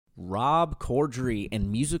Rob Corddry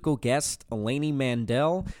and musical guest Eleni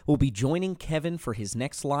Mandel will be joining Kevin for his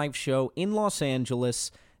next live show in Los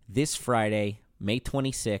Angeles this Friday, May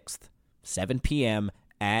 26th, 7 p.m.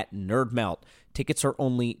 at Nerd Melt. Tickets are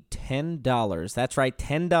only $10. That's right,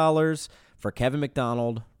 $10 for Kevin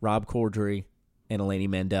McDonald, Rob Corddry, and Eleni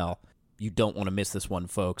Mandel. You don't want to miss this one,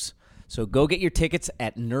 folks. So go get your tickets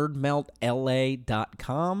at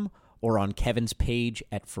nerdmeltla.com or on Kevin's page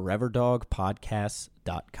at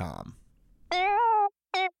foreverdogpodcasts.com.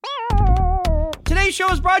 Today's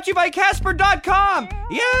show is brought to you by Casper.com.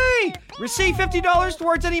 Yay! Receive $50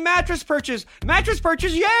 towards any mattress purchase. Mattress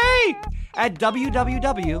purchase, yay! At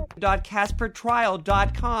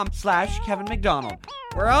www.caspertrial.com/Kevin McDonald.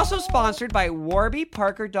 We're also sponsored by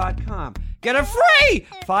warbyparker.com. Get a free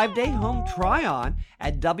 5-day home try-on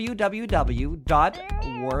at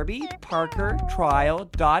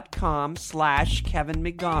www.warbyparkertrial.com/Kevin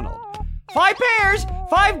McDonald. 5 pairs,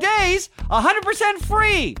 5 days, 100%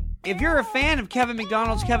 free. If you're a fan of Kevin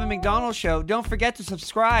McDonald's Kevin McDonald Show, don't forget to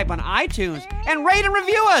subscribe on iTunes and rate and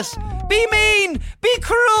review us. Be mean, be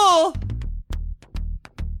cruel.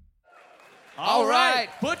 All right,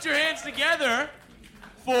 put your hands together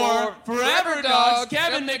for Forever Dog's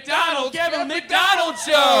Kevin McDonald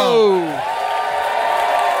Show.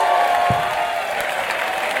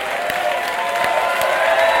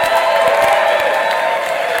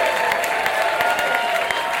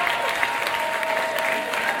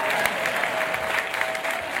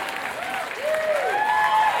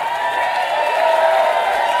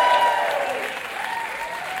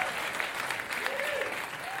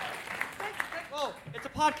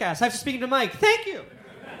 Podcast. I have to speak to Mike. Thank you.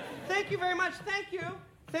 Thank you very much. Thank you.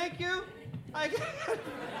 Thank you. Thank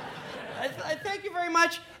you very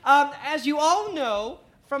much. As you all know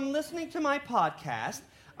from listening to my podcast,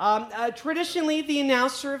 traditionally the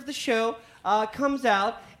announcer of the show comes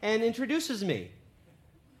out and introduces me.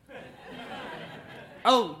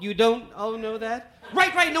 Oh, you don't know that?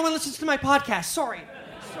 Right. No one listens to my podcast. Sorry.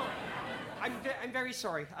 I'm very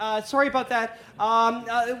sorry. Sorry about that.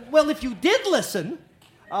 Well, if you did listen,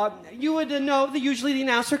 you would know that usually the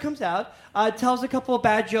announcer comes out, tells a couple of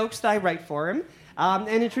bad jokes that I write for him,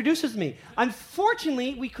 and introduces me.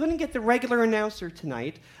 Unfortunately, we couldn't get the regular announcer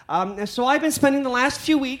tonight, so I've been spending the last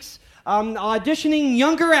few weeks auditioning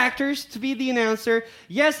younger actors to be the announcer.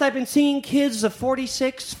 Yes, I've been seeing kids of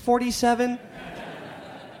 46, 47,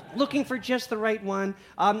 looking for just the right one.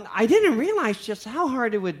 I didn't realize just how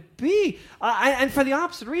hard it would be. And for the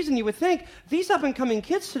opposite reason, you would think these up-and-coming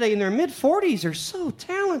kids today in their mid-40s are so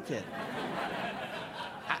talented.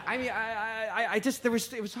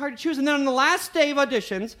 It was hard to choose. And then on the last day of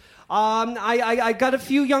auditions, I got a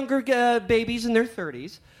few younger babies in their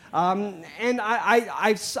 30s. And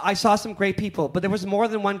I saw some great people, but there was more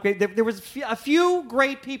than one great. There was a few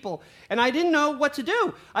great people, and I didn't know what to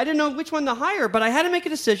do. I didn't know which one to hire, but I had to make a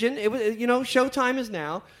decision. It was, showtime is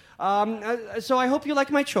now. So I hope you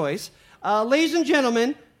like my choice, ladies and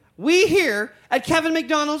gentlemen. We here at Kevin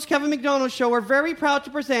McDonald's Kevin McDonald Show are very proud to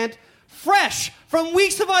present, fresh from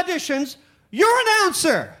weeks of auditions, your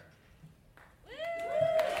announcer.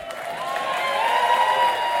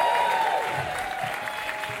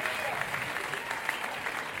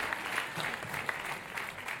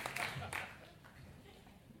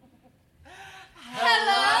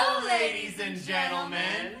 Hello, ladies and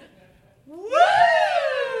gentlemen. Woo!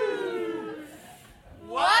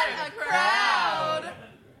 What a crowd!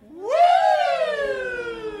 Woo!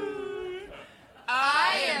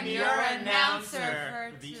 I am your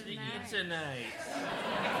announcer for tonight.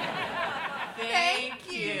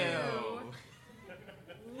 Thank you.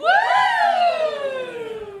 Woo!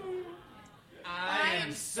 I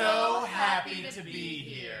am so happy to be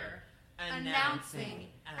here, announcing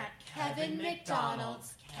at Kevin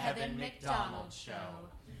McDonald's Kevin McDonald Show.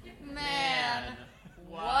 Man,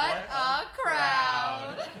 what a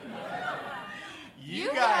crowd! You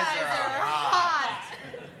guys are hot!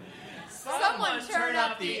 Someone turn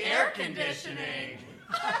up the air conditioning!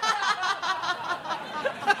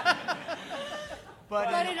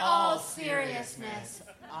 But in all seriousness,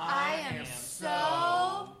 I am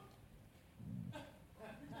so...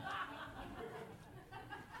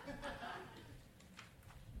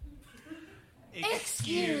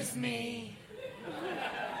 Excuse me.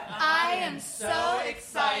 I am so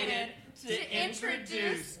excited to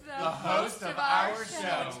introduce the host of our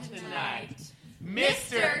show tonight,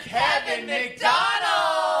 Mr. Kevin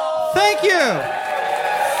McDonald! Thank you.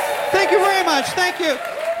 Thank you very much. Thank you.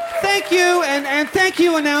 Thank you, and thank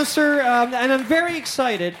you, announcer. And I'm very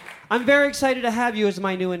excited. I'm very excited to have you as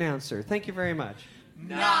my new announcer. Thank you very much.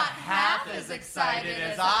 Not half as excited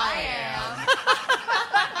as I am.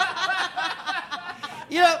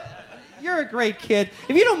 You're a great kid.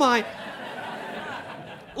 If you don't mind,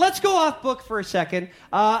 let's go off book for a second.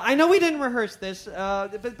 I know we didn't rehearse this,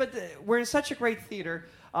 but we're in such a great theater.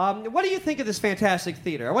 What do you think of this fantastic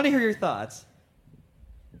theater? I want to hear your thoughts.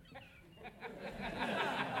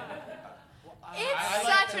 It's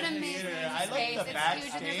such an amazing space.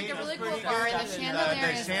 It's huge, and there's like a really cool bar, and the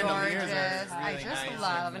chandelier is gorgeous. I just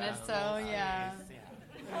love, and it's so, yeah.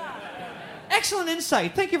 Excellent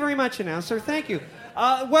insight. Thank you very much, announcer. Thank you.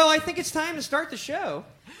 Well, I think it's time to start the show.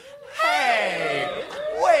 Hey!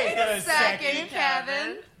 Wait a Second,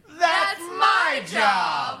 Kevin. That's my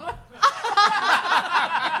job!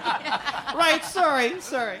 Right, sorry.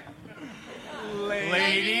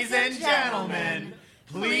 Ladies and gentlemen,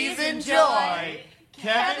 please enjoy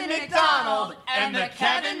Kevin McDonald and the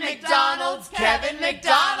Kevin McDonald's Kevin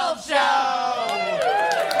McDonald Show!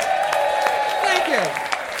 Thank you.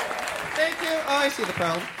 Oh, I see the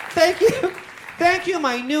problem. Thank you,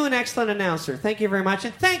 my new and excellent announcer. Thank you very much.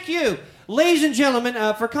 And thank you, ladies and gentlemen,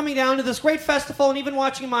 for coming down to this great festival and even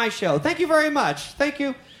watching my show. Thank you very much. Thank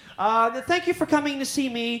you. Thank you for coming to see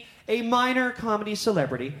me, a minor comedy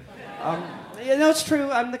celebrity. It's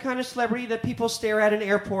true. I'm the kind of celebrity that people stare at in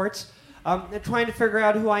airports, trying to figure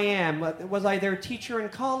out who I am. Was I their teacher in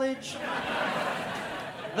college?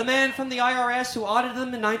 The man from the IRS who audited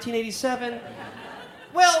them in 1987?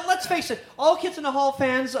 Well, let's face it, all Kids in the Hall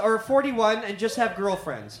fans are 41 and just have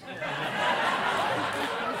girlfriends.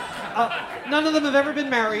 None of them have ever been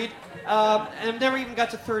married, and never even got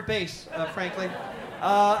to third base, frankly.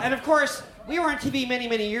 And of course, we were on TV many,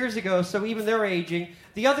 many years ago, so even they're aging.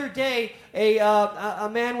 The other day, a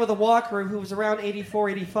man with a walker who was around 84,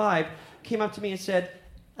 85 came up to me and said,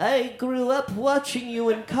 "I grew up watching you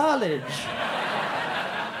in college.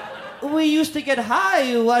 We used to get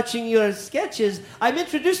high watching your sketches. I'm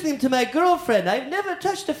introducing him to my girlfriend. I've never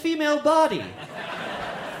touched a female body."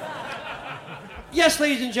 Yes,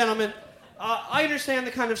 ladies and gentlemen, I understand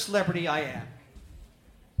the kind of celebrity I am.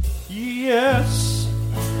 Yes,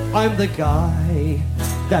 I'm the guy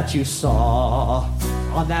that you saw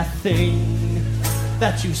on that thing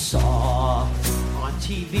that you saw on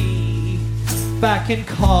TV back in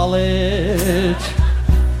college.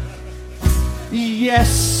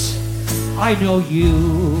 Yes, I know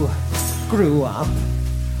you grew up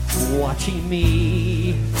watching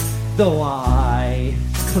me, though I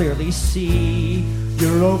clearly see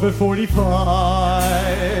you're over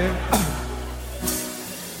 45,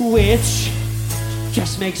 which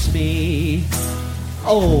just makes me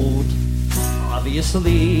old,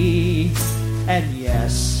 obviously. And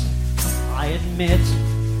yes, I admit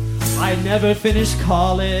I never finished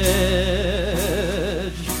college.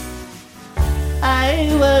 I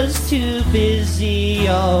was too busy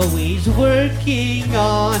always working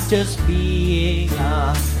on just being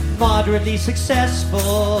a moderately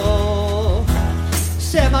successful,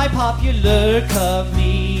 semi-popular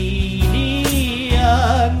comedian.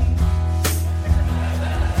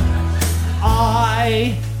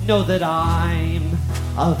 I know that I'm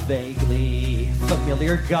a vaguely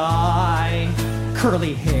familiar guy.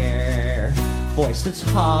 Curly hair, voice that's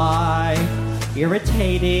high,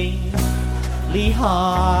 irritatingly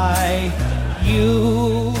high.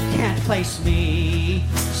 You can't place me,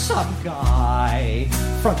 some guy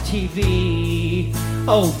from TV.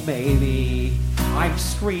 Oh, maybe I'm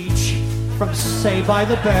Screech from Saved by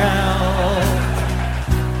the Bell,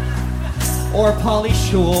 or Pauly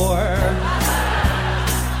Shore,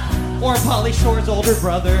 or Pauly Shore's older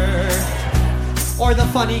brother, or the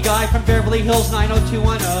funny guy from Beverly Hills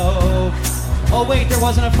 90210. Oh wait, there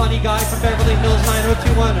wasn't a funny guy from Beverly Hills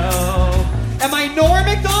 90210. Am I Norm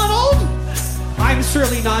Macdonald? I'm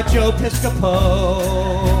surely not Joe Piscopo.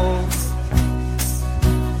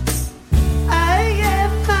 I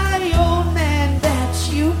am my own man that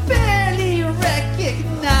you barely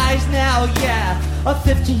recognize now, yeah. A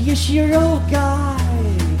 50-ish-year-old guy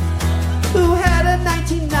who had a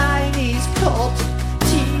 1990s cult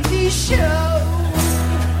TV show.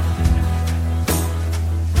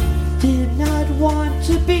 Did not want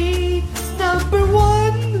to be number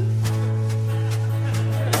one.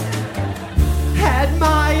 Had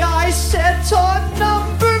my eyes set on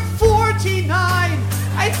number 49.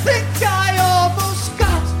 I think I almost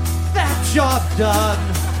got that job done.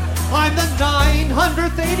 I'm the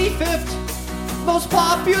 985th most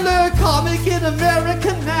popular comic in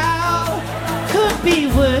America now. Could be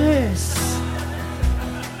worse.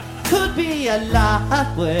 Could be a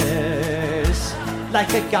lot worse.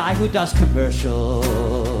 Like a guy who does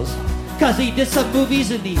commercials, 'cause he did some movies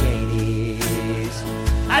in the 80s.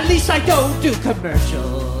 At least I don't do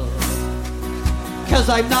commercials, 'cause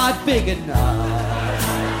I'm not big enough.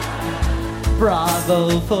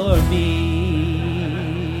 Bravo for me.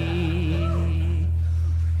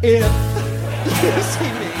 If you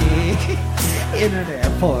see me in an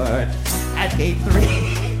airport at gate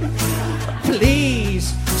 3,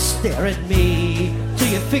 please stare at me till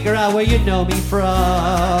you figure out where you know me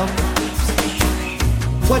from.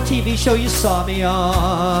 What TV show you saw me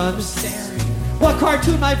on. What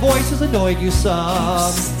cartoon my voice has annoyed you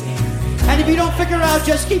some. And if you don't figure out,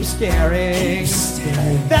 just keep staring.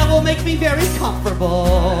 That will make me very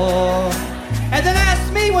comfortable. And then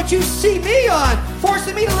ask me what you see me on,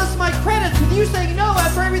 forcing me to list my credits with you saying no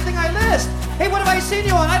after everything I list. Hey, what have I seen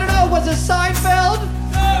you on? I don't know. Was it Seinfeld?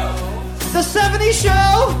 No. The 70s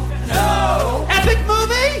Show? No. Epic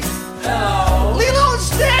Movie? No. Lilo and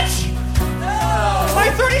Stitch? No. My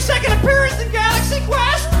 30-second appearance in Galaxy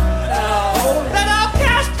Quest? No. That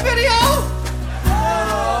Outcast video?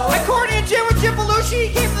 No. Accordion Jim with Jim Belushi?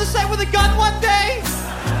 He came to the set with a gun one day?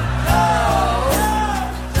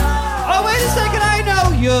 Oh, wait a second, I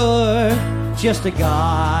know you're just a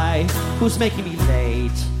guy who's making me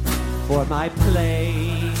late for my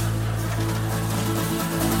plane.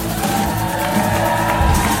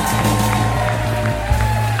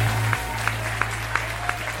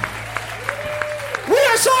 We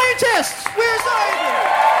are scientists! We're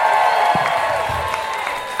scientists!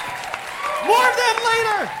 More of them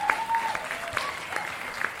later!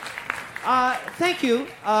 Thank you.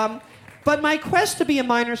 But my quest to be a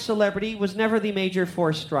minor celebrity was never the major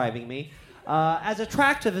force driving me. As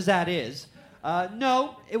attractive as that is,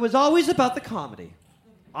 no, it was always about the comedy.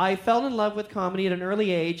 I fell in love with comedy at an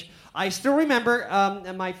early age. I still remember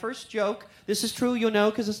my first joke. This is true, you'll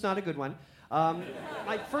know, because it's not a good one.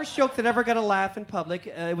 My first joke that ever got a laugh in public,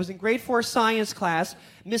 it was in grade 4 science class.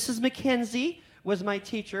 Mrs. McKenzie was my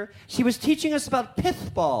teacher. She was teaching us about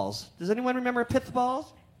pith balls. Does anyone remember pith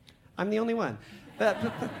balls? I'm the only one.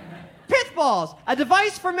 Pith balls, a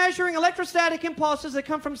device for measuring electrostatic impulses that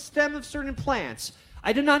come from stem of certain plants.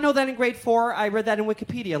 I did not know that in grade 4. I read that in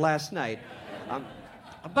Wikipedia last night.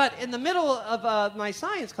 But in the middle of my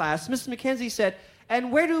science class, Mrs. McKenzie said,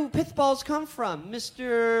 "And where do pith balls come from,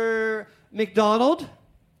 Mr. McDonald?"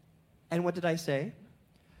 And what did I say?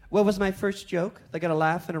 What was my first joke that got a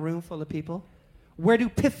laugh in a room full of people? Where do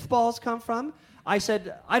pith balls come from? I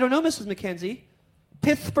said, "I don't know, Mrs. McKenzie.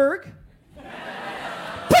 Pittsburgh?"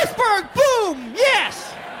 Pittsburgh! Boom!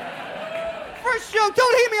 Yes! First joke.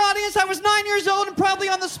 Don't hate me, audience. I was 9 years old and probably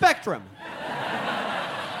on the spectrum.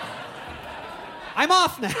 I'm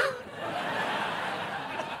off now.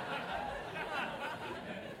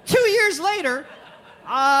 2 years later,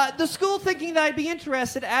 the school, thinking that I'd be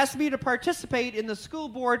interested, asked me to participate in the school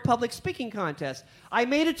board public speaking contest. I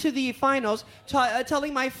made it to the finals,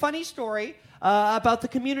 telling my funny story about the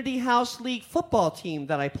Community House League football team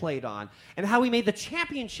that I played on and how we made the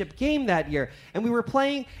championship game that year. And we were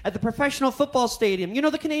playing at the professional football stadium. You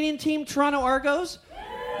know the Canadian team, Toronto Argos?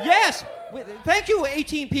 Yes. Thank you,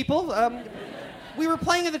 18 people. We were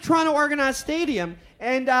playing at the Toronto Argonaut Stadium,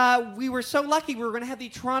 and we were so lucky we were going to have the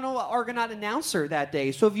Toronto Argonaut announcer that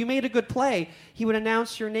day. So if you made a good play, he would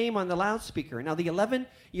announce your name on the loudspeaker. Now, the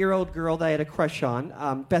 11-year-old girl that I had a crush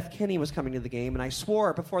on, Beth Kenny, was coming to the game, and I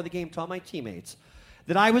swore before the game to all my teammates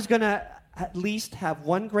that I was going to at least have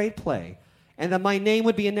one great play and that my name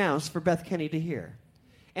would be announced for Beth Kenny to hear.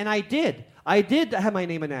 And I did. I did have my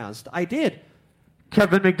name announced. I did.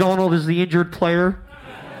 Kevin McDonald is the injured player.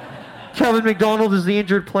 Kevin McDonald is the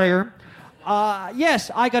injured player.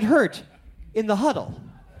 Yes, I got hurt in the huddle.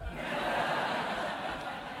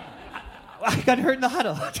 I got hurt in the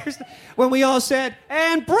huddle. When we all said,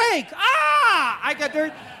 "And break!" I got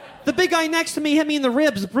hurt. The big guy next to me hit me in the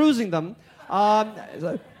ribs, bruising them.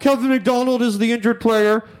 Kevin McDonald is the injured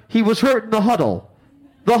player. He was hurt in the huddle.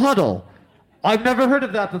 The huddle. I've never heard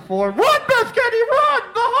of that before. Run, Beth Kenny, run!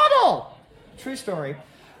 The huddle! True story.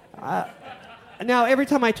 Now, every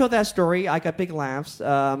time I told that story, I got big laughs.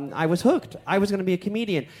 I was hooked. I was going to be a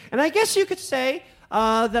comedian. And I guess you could say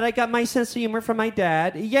that I got my sense of humor from my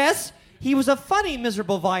dad. Yes, he was a funny,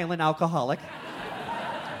 miserable, violent alcoholic.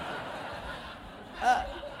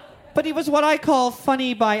 But he was what I call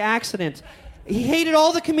funny by accident. He hated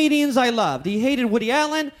all the comedians I loved. He hated Woody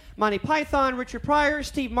Allen, Monty Python, Richard Pryor,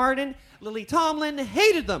 Steve Martin, Lily Tomlin.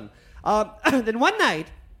 Hated them. Then one night,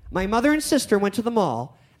 my mother and sister went to the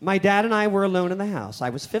mall. My dad and I were alone in the house. I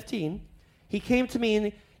was 15. He came to me,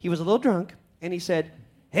 and he was a little drunk, and he said,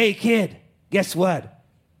 "Hey, kid, guess what?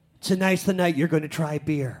 Tonight's the night you're going to try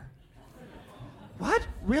beer." What?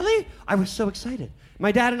 Really? I was so excited.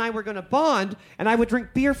 My dad and I were going to bond, and I would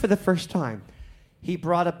drink beer for the first time. He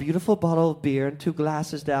brought a beautiful bottle of beer and 2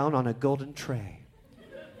 glasses down on a golden tray.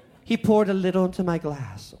 He poured a little into my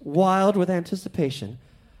glass. Wild with anticipation,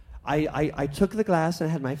 I took the glass and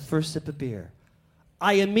had my first sip of beer.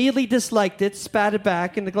 I immediately disliked it, spat it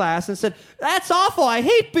back in the glass, and said, "That's awful. I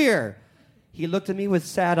hate beer." He looked at me with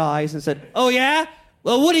sad eyes and said, "Oh, yeah?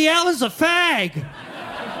 Well, Woody Allen's a fag."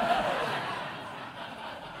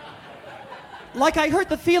 Like I hurt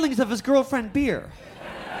the feelings of his girlfriend Beer.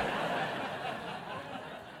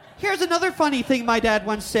 Here's another funny thing my dad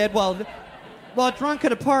once said while drunk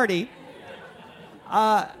at a party.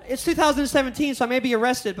 It's 2017, so I may be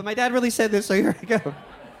arrested, but my dad really said this, so here I go.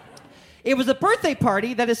 It was a birthday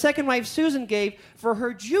party that his second wife Susan gave for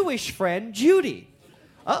her Jewish friend Judy.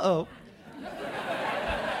 Uh-oh.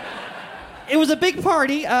 It was a big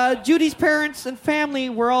party. Judy's parents and family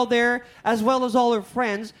were all there, as well as all her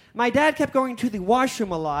friends. My dad kept going to the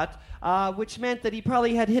washroom a lot, which meant that he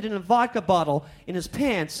probably had hidden a vodka bottle in his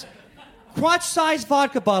pants. Crotch-sized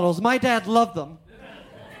vodka bottles. My dad loved them.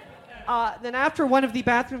 Then after one of the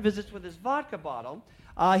bathroom visits with his vodka bottle,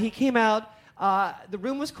 he came out. The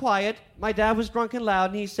room was quiet. My dad was drunk and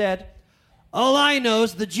loud, and he said, "All I know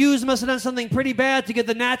is the Jews must have done something pretty bad to get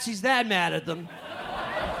the Nazis that mad at them."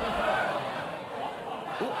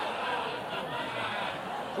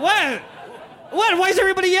 What? What? Why is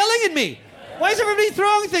everybody yelling at me? Why is everybody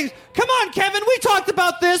throwing things? Come on, Kevin, we talked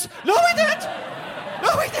about this. No, we didn't.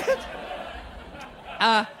 No, we didn't.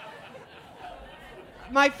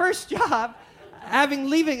 My first job,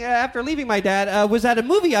 after leaving my dad, was at a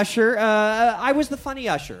movie usher. I was the funny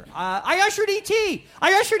usher. I ushered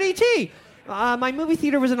E.T. My movie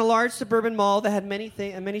theater was in a large suburban mall that had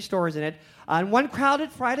many stores in it. On one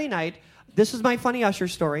crowded Friday night, this is my funny usher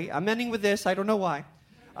story. I'm ending with this. I don't know why.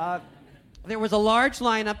 There was a large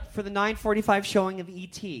lineup for the 9:45 showing of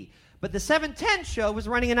E.T., but the 7:10 show was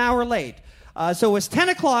running an hour late. So it was 10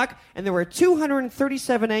 o'clock, and there were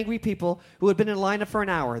 237 angry people who had been in line for an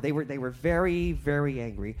hour. They were very, very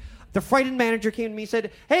angry. The frightened manager came to me and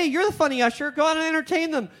said, "Hey, you're the funny usher. Go out and entertain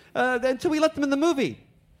them until we let them in the movie."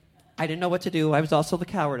 I didn't know what to do. I was also the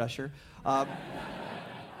coward usher. I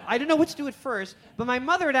didn't know what to do at first, but my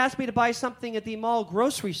mother had asked me to buy something at the mall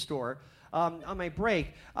grocery store on my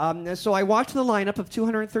break. So I walked to the lineup of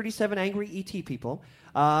 237 angry E.T. people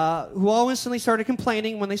who all instantly started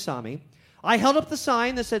complaining when they saw me. I held up the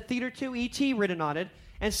sign that said Theater 2 E.T. written on it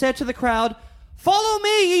and said to the crowd, "Follow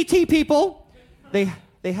me, E.T. people." They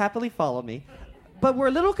happily followed me, but were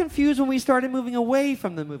a little confused when we started moving away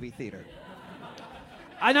from the movie theater.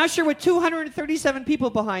 An usher with 237 people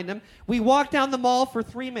behind him, we walked down the mall for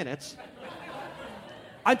 3 minutes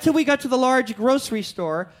until we got to the large grocery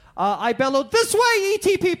store. I bellowed, "This way,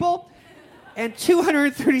 E.T. people!" And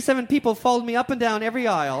 237 people followed me up and down every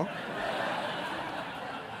aisle.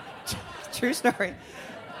 True story.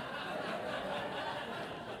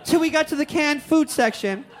 Till we got to the canned food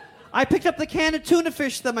section. I picked up the can of tuna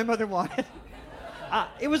fish that my mother wanted.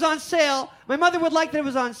 It was on sale. My mother would like that it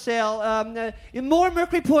was on sale. More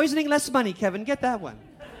mercury poisoning, less money, Kevin. Get that one.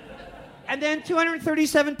 And then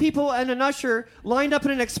 237 people and an usher lined up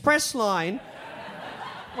in an express line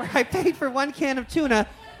where I paid for one can of tuna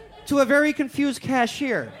to a very confused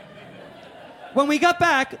cashier. When we got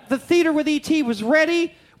back, the theater with E.T. was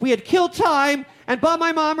ready. We had killed time and bought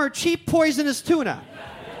my mom her cheap poisonous tuna.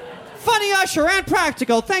 Funny usher and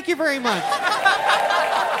practical. Thank you very much.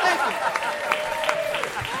 Thank you.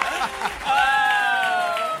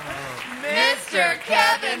 Mr.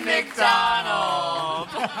 Kevin McDonald.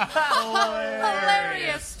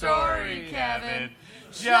 Hilarious story, Kevin.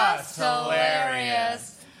 Just hilarious.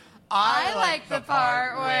 I like the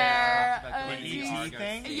part where the E.T.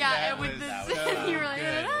 thing. Yeah, with the you were like,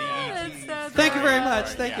 that's so Thank you very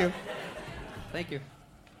much. adorable. Thank you. Thank you.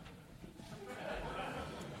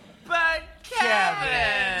 But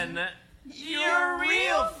Kevin, your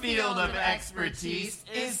real field of expertise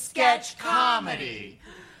is sketch comedy.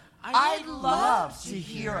 I'd love to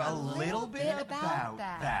hear a little bit about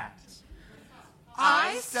that.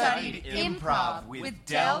 I studied improv with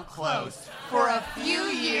Del Close for a few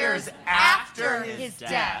years after his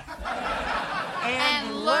death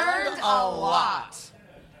and learned a lot.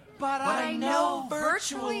 But I know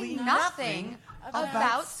virtually nothing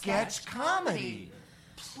about sketch comedy.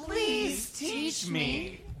 Please teach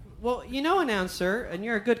me. Well, you know, announcer, and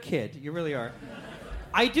you're a good kid. You really are.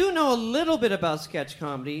 I do know a little bit about sketch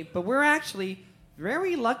comedy, but we're actually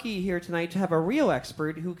very lucky here tonight to have a real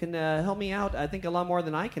expert who can help me out, I think, a lot more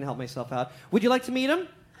than I can help myself out. Would you like to meet him?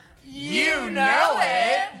 You know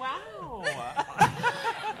it. Wow.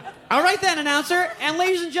 All right then, announcer. And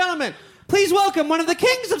ladies and gentlemen, please welcome one of the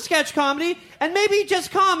kings of sketch comedy, and maybe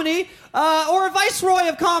just comedy, or a viceroy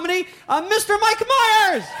of comedy, Mr. Mike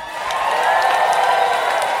Myers.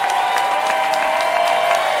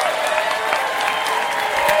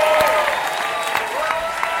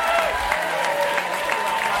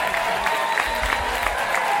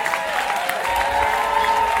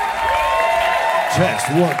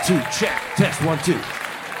 Test 1, 2, check. Test 1, 2.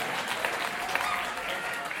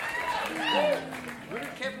 Where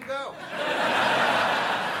did Kevin go?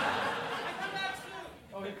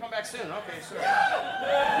 Oh, he'll come back soon. Okay, sorry.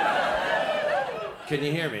 Can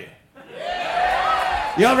you hear me?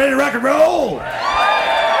 Y'all ready to rock and roll?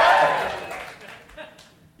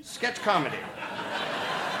 Sketch comedy.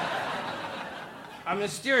 A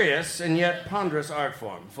mysterious and yet ponderous art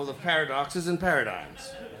form, full of paradoxes and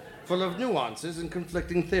paradigms, full of nuances and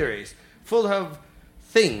conflicting theories, full of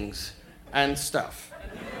things and stuff.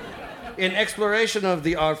 In exploration of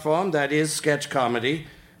the art form that is sketch comedy,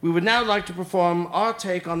 we would now like to perform our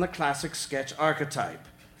take on the classic sketch archetype,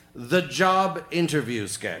 the job interview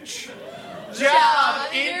sketch.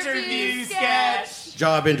 Job interview sketch.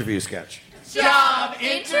 Job interview sketch. Job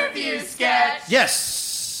interview sketch.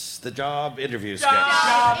 Yes, the job interview sketch.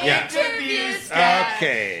 Job Yeah. interview sketch.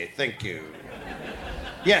 Okay, thank you.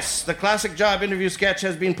 Yes, the classic job interview sketch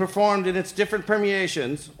has been performed in its different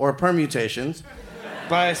permutations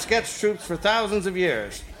by sketch troupes for thousands of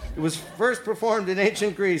years. It was first performed in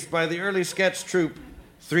ancient Greece by the early sketch troupe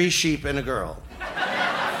Three Sheep and a Girl.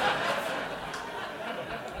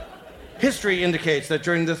 History indicates that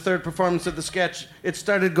during the third performance of the sketch, it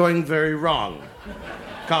started going very wrong,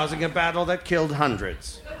 causing a battle that killed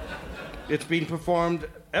hundreds. It's been performed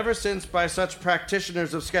ever since by such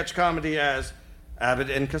practitioners of sketch comedy as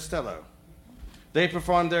Abbott and Costello. They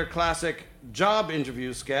performed their classic job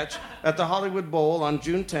interview sketch at the Hollywood Bowl on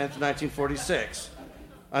June 10th, 1946,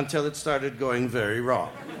 until it started going very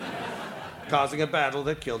wrong, causing a battle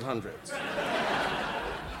that killed hundreds.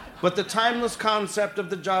 But the timeless concept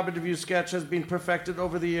of the job interview sketch has been perfected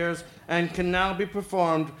over the years and can now be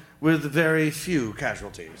performed with very few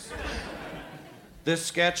casualties. This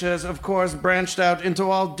sketch has, of course, branched out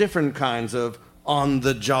into all different kinds of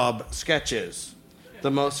on-the-job sketches.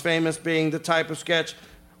 The most famous being the type of sketch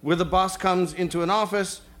where the boss comes into an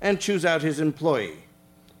office and chews out his employee.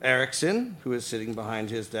 Erickson, who is sitting behind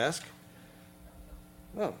his desk.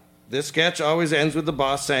 Well, this sketch always ends with the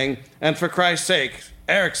boss saying, "And for Christ's sake,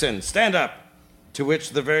 Erickson, stand up." To which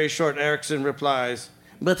the very short Erickson replies,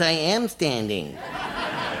 "But I am standing."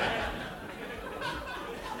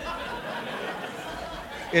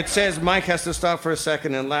 It says Mike has to stop for a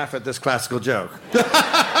second and laugh at this classical joke.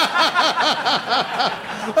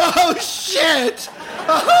 Oh, shit!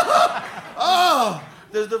 Oh,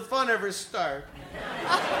 does the fun ever start?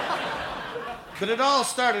 But it all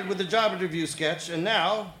started with the job interview sketch, and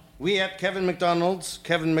now we at Kevin McDonald's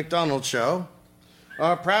Kevin McDonald Show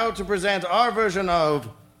are proud to present our version of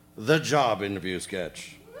the job interview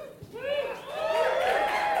sketch.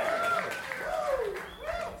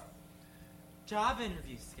 Job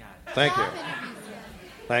interview sketch. Thank you.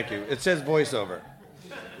 Thank you. It says voiceover.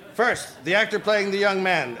 First, the actor playing the young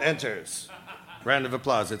man enters. Round of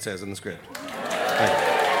applause, it says in the script. Thank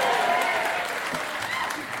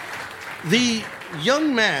you. The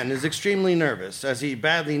young man is extremely nervous as he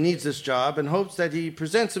badly needs this job and hopes that he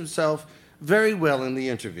presents himself very well in the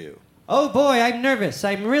interview. Oh boy, I'm nervous.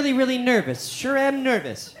 I'm really, really nervous. Sure am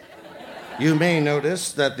nervous. You may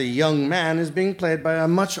notice that the young man is being played by a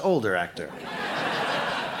much older actor.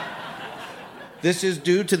 This is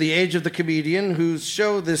due to the age of the comedian whose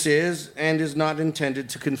show this is and is not intended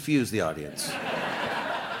to confuse the audience.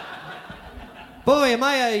 Boy, am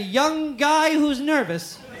I a young guy who's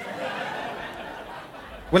nervous.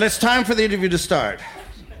 Well, it's time for the interview to start.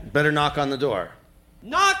 Better knock on the door.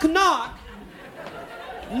 Knock, knock.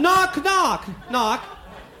 Knock, knock, knock.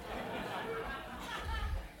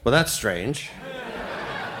 Well, that's strange.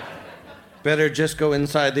 Better just go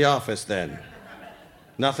inside the office then.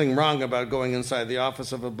 Nothing wrong about going inside the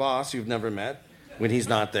office of a boss you've never met when he's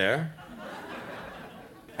not there.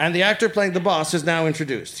 And the actor playing the boss is now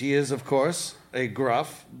introduced. He is, of course, a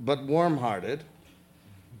gruff but warm-hearted.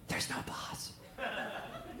 There's no boss.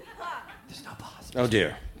 There's no boss. Oh,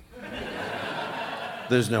 dear.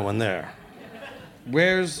 There's no one there.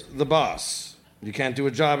 Where's the boss? You can't do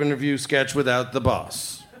a job interview sketch without the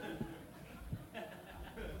boss.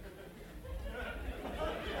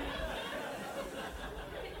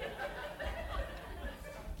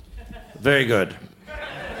 Very good.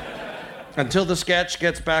 Until the sketch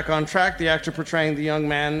gets back on track, the actor portraying the young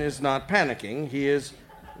man is not panicking. He is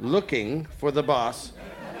looking for the boss,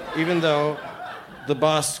 even though the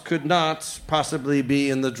boss could not possibly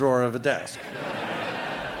be in the drawer of a desk.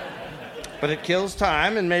 But it kills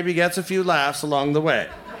time and maybe gets a few laughs along the way.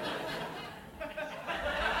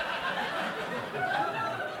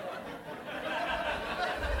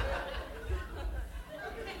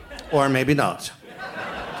 Or maybe not.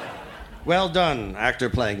 Well done,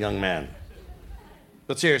 actor playing young man.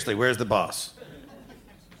 But seriously, where's the boss?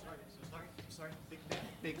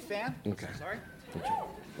 fan. Okay. Sorry.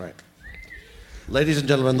 Right. Ladies and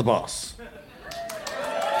gentlemen, the boss.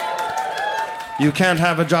 You can't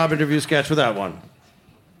have a job interview sketch without one.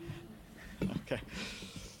 Okay.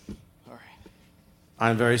 All right.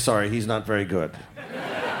 I'm very sorry, he's not very good.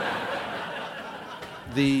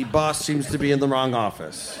 The boss seems to be in the wrong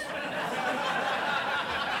office.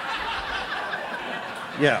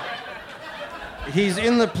 Yeah. He's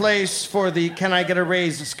in the place for the Can I Get a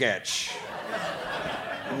Raise sketch,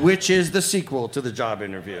 which is the sequel to the job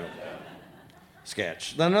interview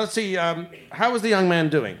sketch. Then let's see, how is the young man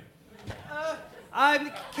doing?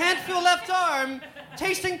 I can't feel left arm.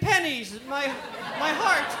 Tasting pennies. My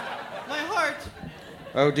heart.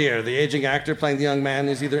 Oh dear, the aging actor playing the young man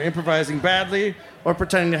is either improvising badly or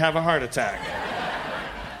pretending to have a heart attack.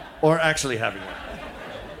 Or actually having one.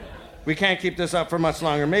 We can't keep this up for much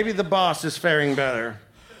longer. Maybe the boss is faring better.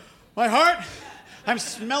 My heart? I'm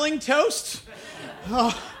smelling toast?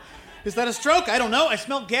 Oh, is that a stroke? I don't know. I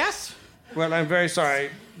smell gas. Well, I'm very sorry.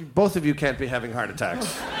 Both of you can't be having heart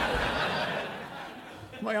attacks.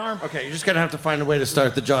 My arm. Okay, you're just gonna have to find a way to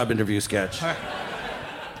start the job interview sketch. Hi,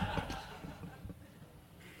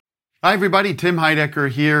 everybody. Tim Heidecker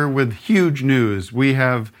here with huge news. We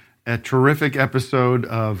have a terrific episode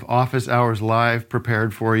of Office Hours Live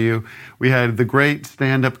prepared for you. We had the great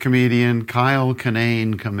stand-up comedian Kyle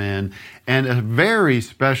Kinane come in, and a very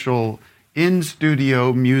special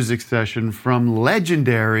in-studio music session from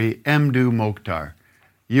legendary Mdou Mokhtar.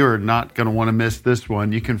 You're not going to want to miss this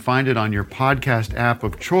one. You can find it on your podcast app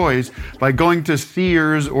of choice by going to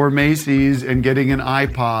Sears or Macy's and getting an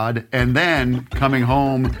iPod and then coming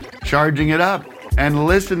home, charging it up, and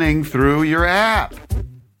listening through your app.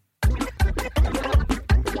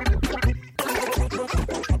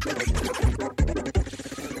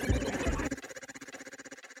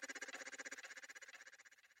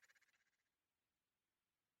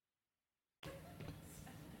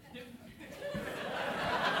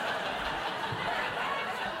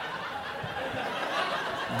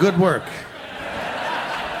 Good work.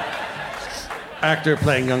 Actor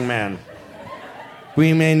playing young man.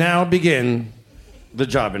 We may now begin the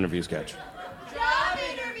job interview sketch. Job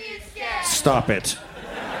interview sketch. Stop it.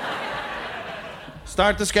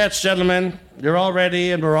 Start the sketch, gentlemen. You're all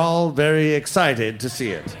ready, and we're all very excited to see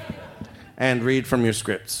it. And read from your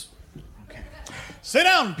scripts. Okay. Sit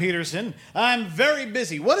down, Peterson. I'm very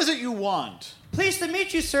busy. What is it you want? Pleased to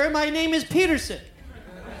meet you, sir. My name is Peterson.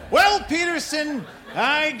 Well, Peterson,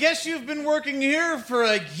 I guess you've been working here for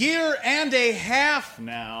a year and a half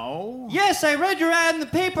now. Yes, I read your ad in the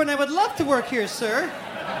paper, and I would love to work here, sir.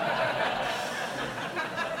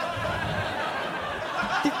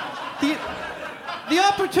 The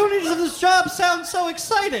opportunities of this job sound so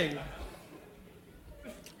exciting.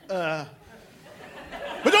 But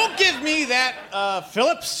don't give me that,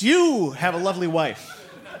 Phillips. You have a lovely wife.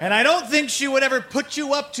 And I don't think she would ever put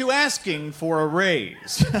you up to asking for a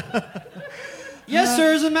raise. Yes,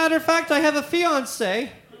 sir. As a matter of fact, I have a fiancée.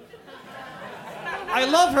 I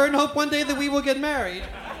love her and hope one day that we will get married.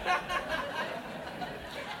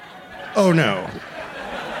 Oh, no.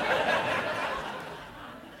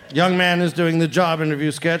 Young man is doing the job interview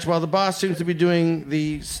sketch while the boss seems to be doing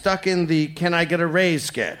the stuck in the Can I Get a Raise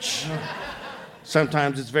sketch.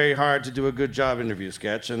 Sometimes it's very hard to do a good job interview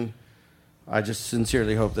sketch, and I just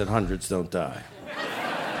sincerely hope that hundreds don't die.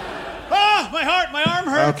 Ah, my heart, my arm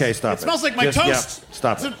hurts. Okay, stop it. It smells like my toast. Yeah,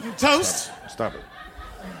 stop it. Toast? Stop it.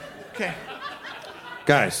 Okay.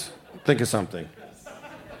 Guys, think of something.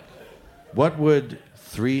 What would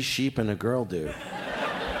 3 sheep and a girl do?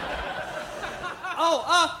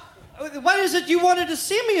 Oh, what is it you wanted to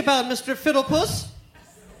see me about, Mr. Fiddlepuss?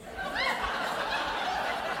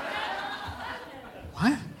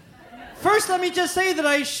 What? First, let me just say that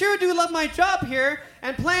I sure do love my job here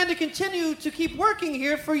and plan to continue to keep working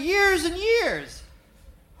here for years and years.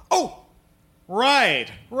 Oh, right,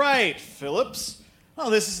 Phillips. Oh,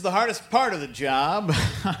 this is the hardest part of the job.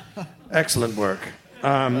 Excellent work.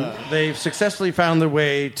 They've successfully found their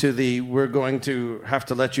way to the We're Going to Have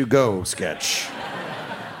to Let You Go sketch.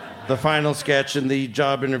 The final sketch in the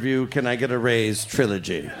job interview Can I Get a Raise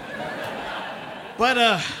trilogy. But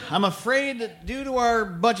I'm afraid that due to our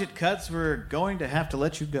budget cuts, we're going to have to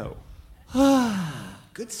let you go.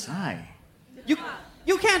 Good sigh.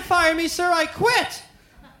 You can't fire me, sir. I quit.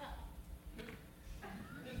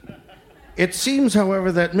 It seems,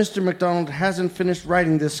 however, that Mr. McDonald hasn't finished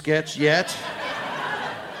writing this sketch yet,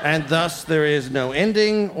 and thus there is no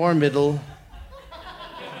ending or middle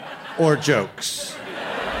or jokes.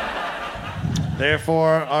 Therefore,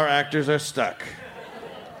 our actors are stuck.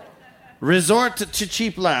 Resort to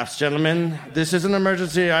cheap laughs, gentlemen. This is an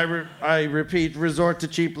emergency. I repeat, resort to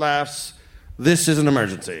cheap laughs. This is an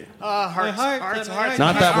emergency. Hearts.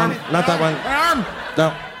 Not that one. Not that one. My arm.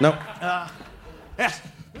 No. Yes.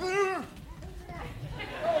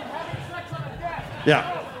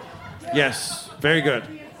 Yeah. Yes. Very good.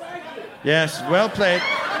 Yes. Well played.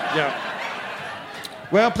 Yeah.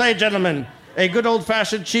 Well played, gentlemen. A good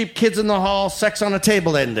old-fashioned cheap kids in the hall, sex on a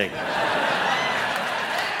table ending.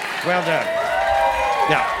 Well done.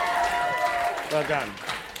 Yeah. Well done.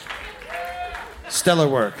 Stellar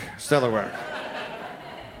work. Stellar work.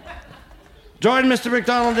 Join Mr.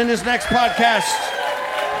 McDonald in his next podcast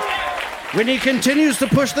when he continues to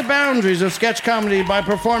push the boundaries of sketch comedy by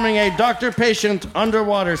performing a doctor-patient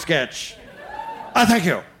underwater sketch. Thank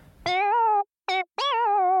you.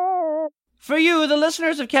 For you, the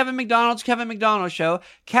listeners of Kevin McDonald's Kevin McDonald Show,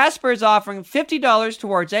 Casper is offering $50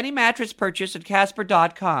 towards any mattress purchase at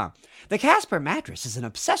Casper.com. The Casper mattress is an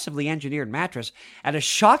obsessively engineered mattress at a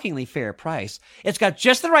shockingly fair price. It's got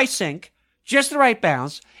just the right sink, just the right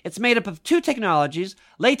bounce. It's made up of 2 technologies,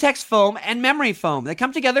 latex foam and memory foam, that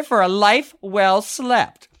come together for a life well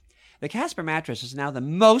slept. The Casper mattress is now the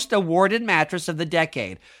most awarded mattress of the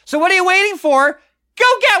decade. So what are you waiting for? Go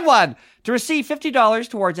get one! To receive $50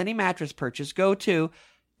 towards any mattress purchase, go to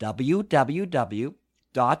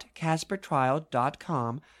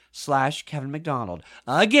www.caspertrial.com/Kevin McDonald.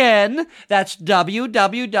 Again, that's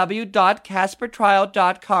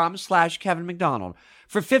www.caspertrial.com/Kevin McDonald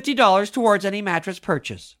for $50 towards any mattress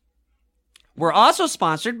purchase. We're also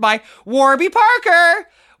sponsored by Warby Parker.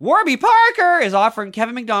 Warby Parker is offering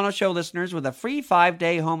Kevin McDonald Show listeners with a free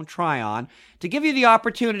 5-day home try-on to give you the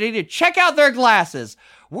opportunity to check out their glasses.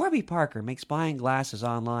 Warby Parker makes buying glasses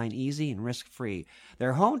online easy and risk-free.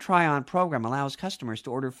 Their home try-on program allows customers to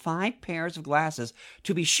order 5 pairs of glasses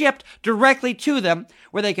to be shipped directly to them,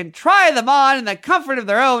 where they can try them on in the comfort of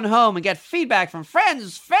their own home and get feedback from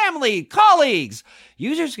friends, family, colleagues.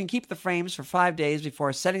 Users can keep the frames for 5 days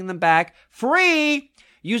before sending them back free,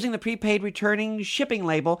 using the prepaid returning shipping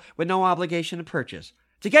label with no obligation to purchase.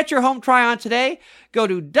 To get your home try-on today, go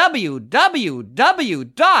to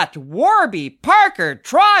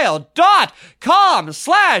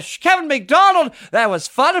www.warbyparkertrial.com/Kevin McDonald. That was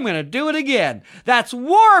fun. I'm going to do it again. That's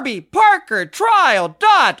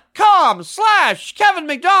warbyparkertrial.com/Kevin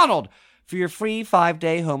McDonald for your free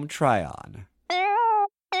 5-day home try-on.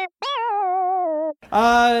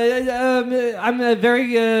 I'm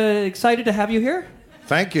very excited to have you here.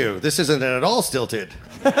 Thank you. This isn't at all stilted.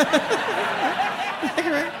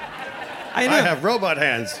 I have robot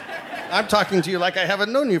hands. I'm talking to you like I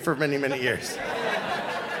haven't known you for many, many years.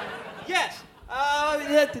 Yes.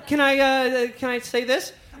 Can I say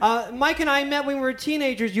this? Mike and I met when we were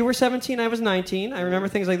teenagers. You were 17, I was 19. I remember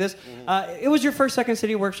things like this. It was your first Second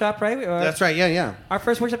City workshop, right? That's right, yeah. Our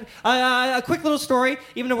first workshop. A quick little story.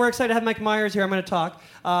 Even though we're excited to have Mike Myers here, I'm going to talk.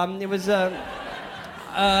 It was... No.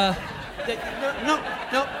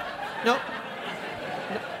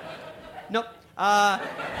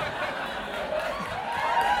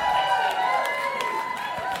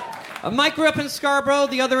 Mike grew up in Scarborough,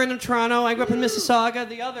 the other end of Toronto. I grew up in Mississauga,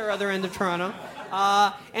 the other end of Toronto.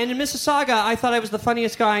 And in Mississauga, I thought I was the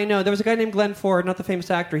funniest guy I know. There was a guy named Glenn Ford, not the famous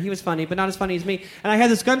actor. He was funny, but not as funny as me. And I had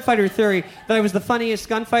this gunfighter theory that I was the funniest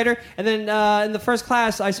gunfighter. And then in the first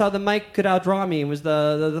class, I saw that Mike could outdraw me and was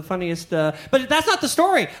the funniest. But that's not the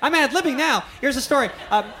story. I'm ad-libbing now. Here's the story.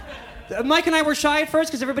 Mike and I were shy at first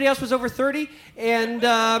because everybody else was over 30. And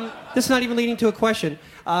this is not even leading to a question.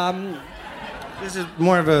 This is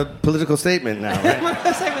more of a political statement now, right?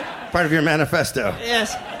 Part of your manifesto.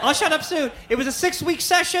 Yes. I'll shut up soon. It was a 6-week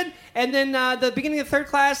session, and then the beginning of third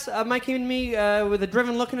class, Mike came to me with a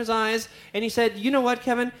driven look in his eyes, and he said, "You know what,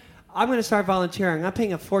 Kevin? I'm going to start volunteering. I'm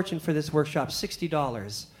paying a fortune for this workshop,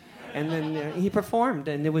 $60. And then he performed,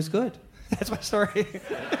 and it was good. That's my story.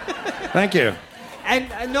 Thank you.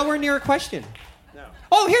 And nowhere near a question. No.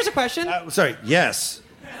 Oh, here's a question. Sorry, yes.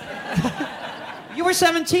 You were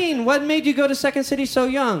 17. What made you go to Second City so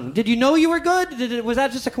young? Did you know you were good? Was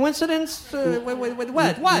that just a coincidence?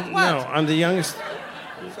 What? No, I'm the youngest.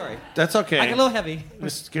 Sorry. That's okay. I get a little heavy. It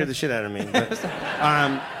scared the shit out of me. But,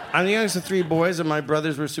 I'm the youngest of 3 boys, and my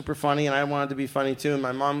brothers were super funny, and I wanted to be funny too. And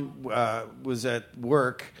my mom was at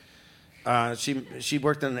work. She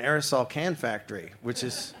worked in an aerosol can factory, which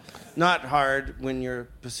is not hard when you're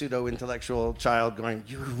a pseudo-intellectual child going,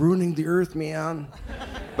 "You're ruining the earth, man."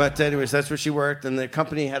 But anyways, that's where she worked, and the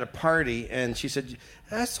company had a party, and she said,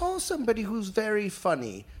 "I saw somebody who's very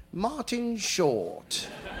funny, Martin Short."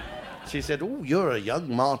 She said, "Oh, you're a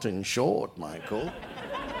young Martin Short, Michael."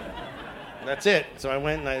 That's it. So I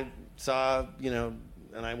went and I saw,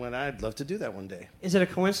 And I went, I'd love to do that one day. Is it a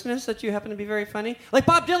coincidence that you happen to be very funny? Like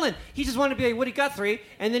Bob Dylan, he just wanted to be a Woody Guthrie,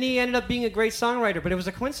 and then he ended up being a great songwriter, but it was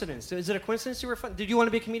a coincidence. Is it a coincidence you were funny? Did you want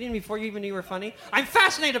to be a comedian before you even knew you were funny? I'm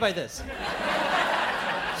fascinated by this.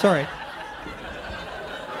 Sorry.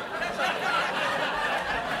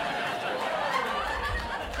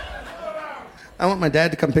 I want my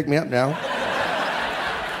dad to come pick me up now.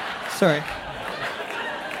 Sorry.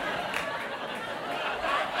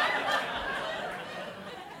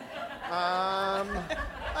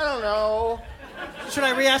 I don't know. Should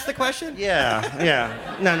I re-ask the question?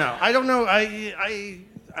 Yeah. No. I don't know. I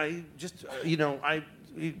just, I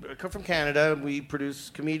come from Canada. We produce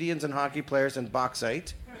comedians and hockey players and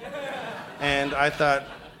bauxite. And I thought,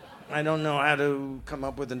 I don't know how to come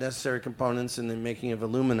up with the necessary components in the making of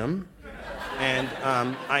aluminum. And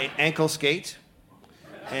I ankle skate.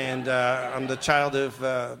 And I'm the child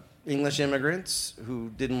of English immigrants who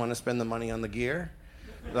didn't want to spend the money on the gear,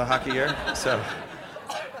 the hockey gear. So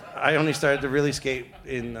I only started to really skate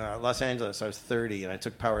in Los Angeles. I was 30, and I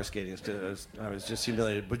took power skating because I was just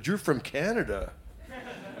humiliated. But you're from Canada.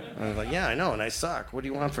 And I was like, yeah, I know, and I suck. What do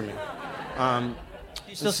you want from me? Do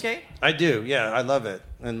you still skate? I do, yeah. I love it.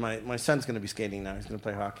 And my son's going to be skating now. He's going to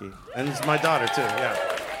play hockey. And it's my daughter, too, yeah.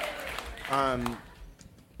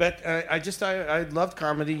 But I loved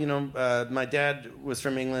comedy. My dad was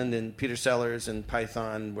from England, and Peter Sellers and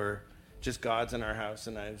Python were just gods in our house.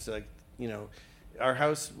 And I was like, our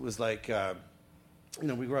house was like,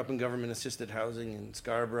 we grew up in government-assisted housing in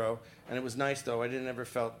Scarborough, and it was nice, though. I didn't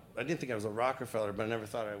think I was a Rockefeller, but I never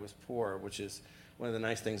thought I was poor, which is one of the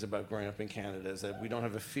nice things about growing up in Canada, is that we don't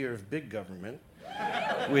have a fear of big government.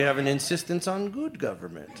 We have an insistence on good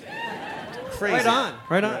government. Crazy.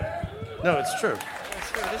 Right on. No, it's true.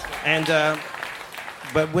 And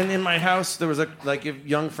but when in my house there was if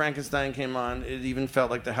Young Frankenstein came on, it even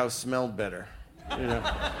felt like the house smelled better,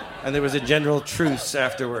 and there was a general truce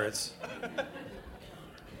afterwards.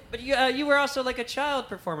 But you were also like a child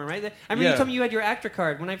performer, right? I remember you told me you had your actor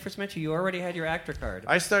card. When I first met you, you already had your actor card.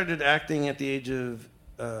 I started acting at the age of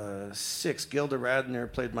 6. Gilda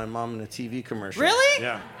Radner played my mom in a TV commercial. Really?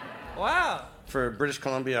 Yeah. Wow. For British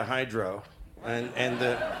Columbia Hydro, and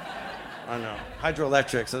the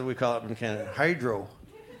hydroelectric, so we call it in Canada, hydro.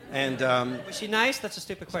 And was she nice? That's a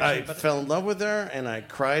stupid question. I fell in love with her, and I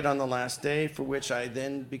cried on the last day, for which I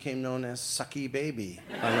then became known as Sucky Baby.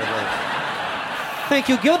 Thank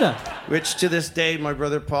you, Gilda. Which to this day, my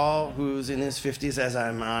brother Paul, who's in his 50s as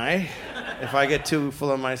am I, if I get too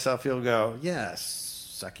full of myself, he'll go,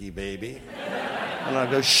 yes, Sucky Baby. And I'll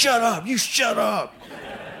go, shut up, you shut up.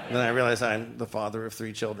 And then I realize I'm the father of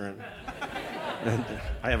 3 children. And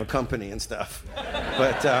I have a company and stuff.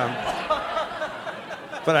 But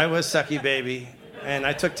I was Sucky Baby. And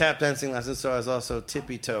I took tap dancing lessons, so I was also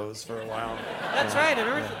Tippy Toes for a while. That's right. I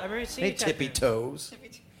remember seeing you. Hey, Tippy Toes.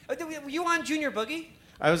 Were you on Junior Boogie?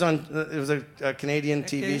 I was on, it was a Canadian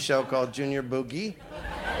TV show called Junior Boogie.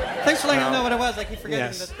 Thanks for letting me know what it was. I keep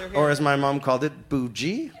forgetting that they're here. Or as my mom called it,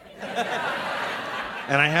 Bougie.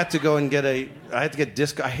 And I had to go and get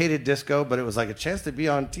disco. I hated disco, but it was like a chance to be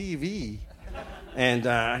on TV. And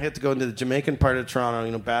I had to go into the Jamaican part of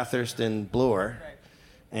Toronto, Bathurst and Bloor. Right.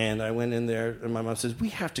 And I went in there, and my mom says, we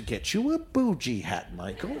have to get you a bougie hat,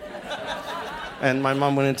 Michael. And my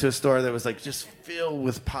mom went into a store that was like just filled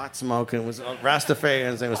with pot smoke, and it was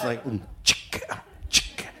Rastafarians, and it was like, chicka,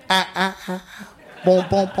 chicka, boom,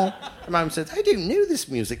 boom, boom. And mom said, I didn't know this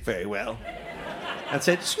music very well. And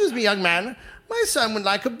said, excuse me, young man, my son would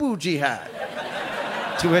like a bougie hat.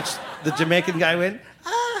 To which the Jamaican guy went,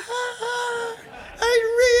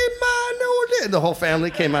 and the whole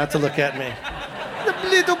family came out to look at me. The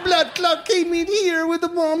little blood clot came in here with the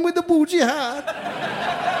mom with the bougie hat.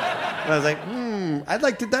 And I was like, I'd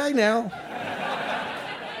like to die now.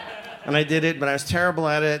 And I did it, but I was terrible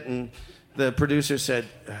at it. And the producer said,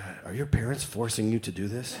 are your parents forcing you to do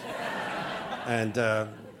this? And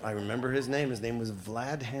I remember his name. His name was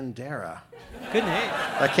Vlad Handera. Good name.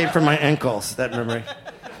 That came from my ankles, that memory.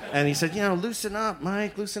 And he said, loosen up,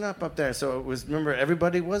 Mike, loosen up there. So it was, remember,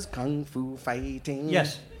 everybody was kung fu fighting.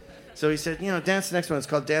 Yes. So he said, dance the next one. It's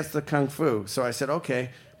called Dance the Kung Fu. So I said, okay.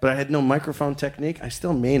 But I had no microphone technique. I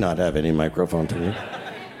still may not have any microphone technique.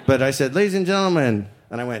 But I said, ladies and gentlemen.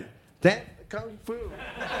 And I went, Dance the Kung Fu.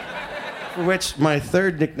 For which my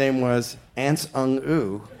third nickname was Ants Ung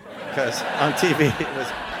Oo. Because on TV it was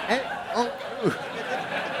Ants Ung Oo.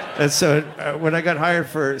 And so when I got hired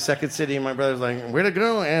for Second City, my brother was like, way to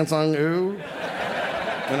go, Ants Ung Oo.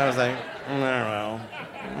 And I was like, I don't know.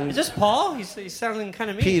 Is this Paul? He's sounding kind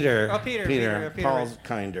of mean. Peter. Oh, Peter. Paul's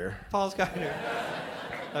kinder. Paul's kinder.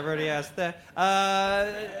 I've already asked that.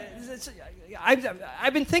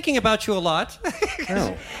 I've been thinking about you a lot.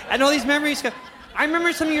 Oh. And all these memories. I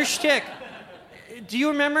remember some of your shtick. Do you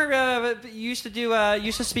remember you used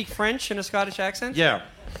to speak French in a Scottish accent? Yeah.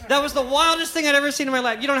 That was the wildest thing I'd ever seen in my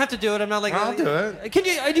life. You don't have to do it. I'm not like. I'll do it. Can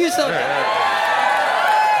you? I do so.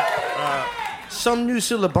 Sommes-nous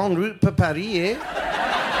sur la bonne route pour Paris, eh?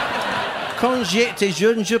 Quand j'étais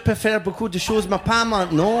jeune, je peux faire beaucoup de choses, mais pas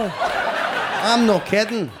maintenant. I'm not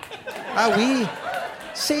kidding. Ah oui,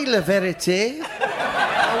 c'est la vérité.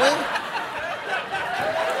 Ah oui.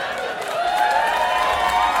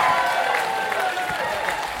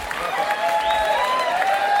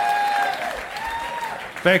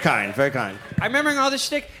 Very kind, very kind. I remember all this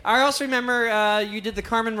shtick. I also remember you did the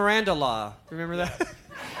Carmen Miranda law. Remember that?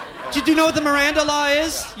 Do you know what the Miranda law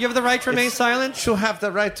is? You have the right to remain silent? She'll have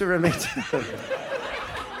the right to remain silent.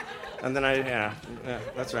 And then yeah,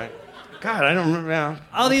 that's right. God, I don't remember now.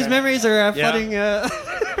 All these memories are flooding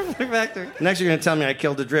back there. Next, you're going to tell me I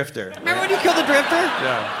killed a drifter. Remember when you killed the drifter?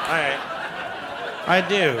 Yeah. All right. I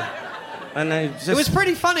do. And I just... It was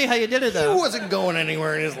pretty funny how you did it, though. He wasn't going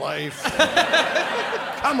anywhere in his life.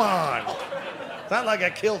 Come on. It's not like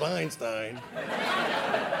I killed Einstein.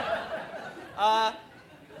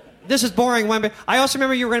 This is boring. I also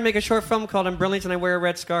remember you were going to make a short film called I'm Brilliant and I Wear a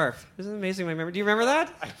Red Scarf. Isn't it amazing? I remember. Do you remember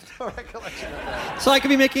that? I have no recollection. So I could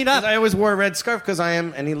be making it up. I always wore a red scarf because I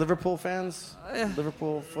am... Any Liverpool fans?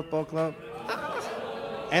 Liverpool Football Club?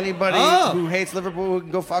 Anybody who hates Liverpool who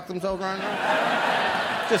can go fuck themselves right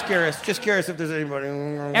now? Just curious if there's anybody...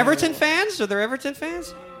 Everton fans? Are there Everton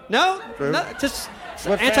fans? No? No, just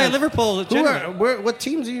What anti-Liverpool. What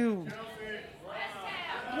teams do you...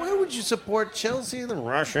 Why would you support Chelsea? The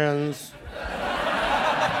Russians.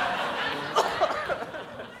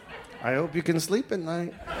 I hope you can sleep at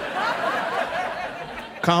night.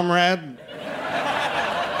 Comrade.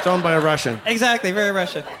 It's owned by a Russian. Exactly, very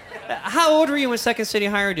Russian. How old were you when Second City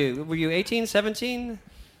hired you? Were you 18, 17?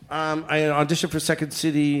 I auditioned for Second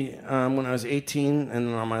City when I was 18,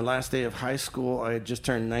 and on my last day of high school, I had just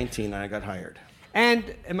turned 19, and I got hired.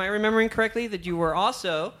 And am I remembering correctly that you were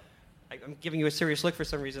also... I'm giving you a serious look for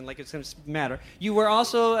some reason, like it's going to matter. You were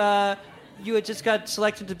also... you had just got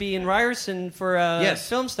selected to be in Ryerson for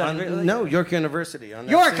film study. No, York University.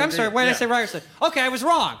 York, I'm sorry. Why did I say Ryerson? Okay, I was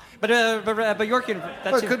wrong. But York University...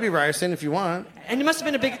 Well, it could be Ryerson if you want. And you must have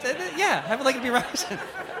been a big... I would like it to be Ryerson.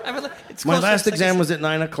 My last exam was at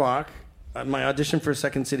 9 o'clock. My audition for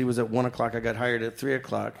Second City was at 1 o'clock. I got hired at 3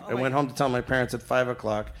 o'clock. I went home to tell my parents at 5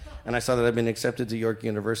 o'clock. And I saw that I'd been accepted to York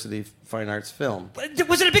University Fine Arts Film.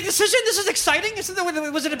 Was it a big decision? This is exciting.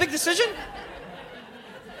 Was it a big decision?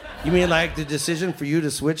 You mean like the decision for you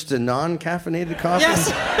to switch to non-caffeinated coffee? Yes.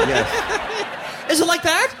 Yes. Is it like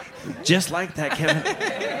that? Just like that, Kevin.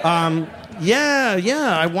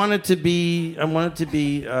 Yeah. I wanted to be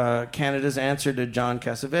Canada's answer to John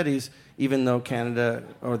Cassavetes, even though Canada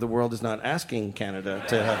or the world is not asking Canada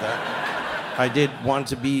to have that. I did want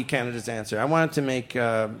to be Canada's answer. I wanted to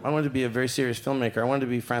be a very serious filmmaker. I wanted to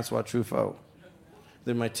be Francois Truffaut.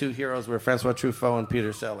 Then my two heroes were Francois Truffaut and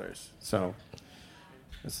Peter Sellers. So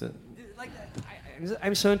that's it.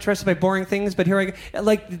 I'm so interested by boring things, but here I go.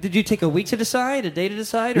 Like, did you take a week to decide, a day to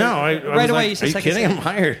decide? No, I right away. Like, are you kidding? I'm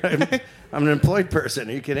hired. I'm an employed person.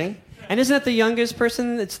 Are you kidding? And isn't that the youngest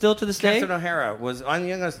person that's still to this day? Catherine O'Hara was. I'm the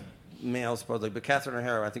youngest male, supposedly, but Catherine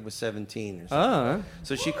O'Hara, I think, was 17 or something. Oh.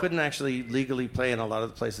 So she couldn't actually legally play in a lot of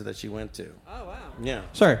the places that she went to. Oh, wow. Yeah.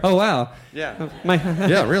 Sorry. Oh, wow. Yeah.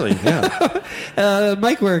 Yeah, really. Yeah.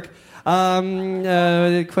 Mic work.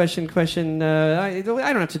 Question. I don't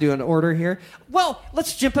have to do an order here. Well,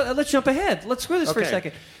 let's jump ahead. Let's screw this for a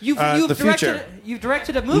second. You've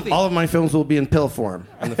directed a movie. All of my films will be in pill form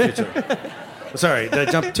in the future. Sorry, did I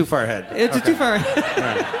jump too far ahead? It's too far.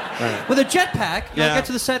 Right. With a jetpack, you'll get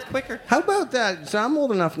to the set quicker. How about that? So I'm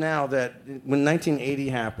old enough now that when 1980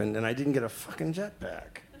 happened and I didn't get a fucking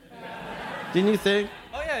jetpack. Didn't you think?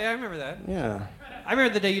 Oh, yeah, I remember that. Yeah. I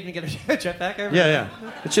remember the day you didn't get a jetpack. Yeah.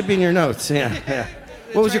 It should be in your notes. Yeah.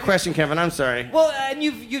 What was your question, Kevin? I'm sorry. Well, and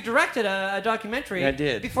you directed a documentary. I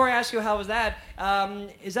did. Before I ask you how was that,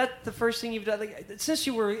 is that the first thing you've done? Like, since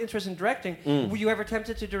you were interested in directing, were you ever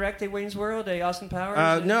tempted to direct a Wayne's World, a Austin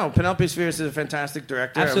Powers? No, Penelope Spheres is a fantastic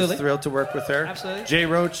director. Absolutely. I was thrilled to work with her. Absolutely. Jay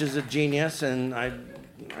Roach is a genius, and I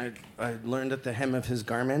learned at the hem of his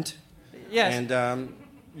garment. Yes. And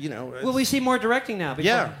will we see more directing now?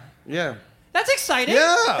 Yeah. That's exciting.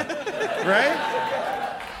 Yeah. Right?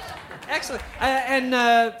 Excellent. And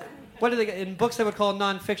what are they in books they would call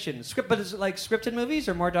nonfiction? But is it like scripted movies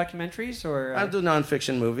or more documentaries or? I'll do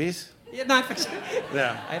nonfiction movies. Yeah, nonfiction.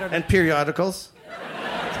 Yeah. I don't know. And periodicals.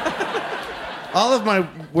 All of my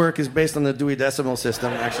work is based on the Dewey Decimal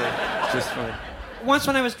System, actually. just funny. Once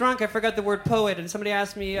when I was drunk, I forgot the word poet, and somebody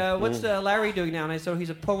asked me, what's Larry doing now? And I said,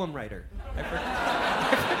 he's a poem writer.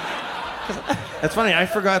 That's funny. I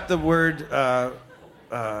forgot the word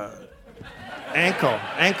ankle.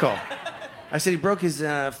 I said he broke his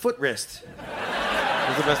foot wrist. That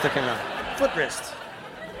was the best that came out. Foot wrist.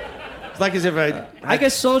 It's like as if I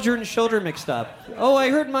get soldier and shoulder mixed up. Oh,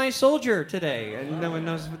 I hurt my soldier today. And no one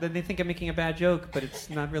knows. Then they think I'm making a bad joke, but it's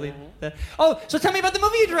not really that. Oh, so tell me about the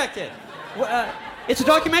movie you directed. It's a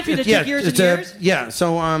documentary that took years and years? Yeah,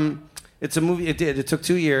 so it's a movie. It did. It took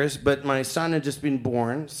 2 years, but my son had just been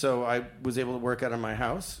born, so I was able to work out of my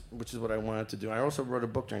house, which is what I wanted to do. I also wrote a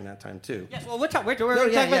book during that time, too. Yes, well, we're going to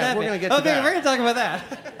talk about that. We're going to get to that. We're going to talk about that.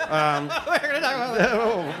 We're going to talk about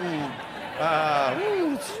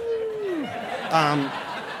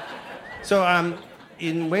that.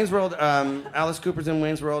 In Wayne's World, Alice Cooper's in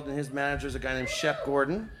Wayne's World, and his manager's a guy named Shep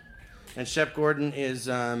Gordon. And Shep Gordon is,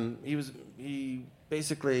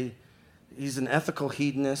 he's an ethical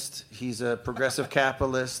hedonist. He's a progressive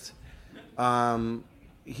capitalist.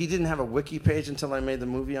 He didn't have a wiki page until I made the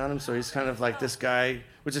movie on him, so he's kind of like this guy,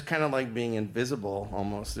 which is kind of like being invisible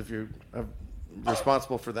almost if you're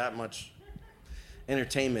responsible for that much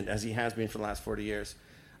entertainment as he has been for the last 40 years.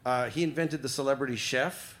 He invented the celebrity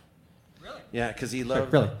chef. Really? Yeah, because he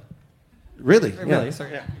loved... Really? Really? Really, yeah.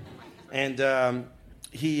 sorry. Yeah. And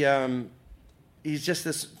he's just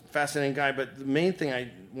this fascinating guy, but the main thing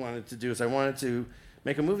I wanted to do is I wanted to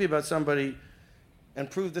make a movie about somebody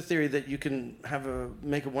and prove the theory that you can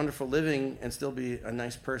make a wonderful living and still be a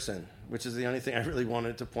nice person, which is the only thing I really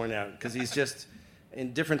wanted to point out, because he's just,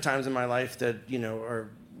 in different times in my life that,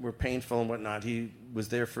 were painful and whatnot, he was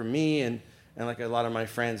there for me and like a lot of my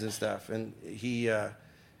friends and stuff, and he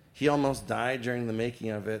almost died during the making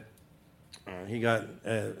of it. He got,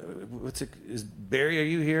 is Barry, are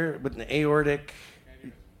you here? With an aortic,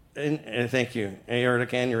 thank you, aortic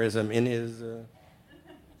aneurysm in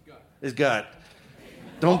his gut.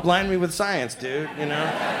 Don't blind me with science, dude,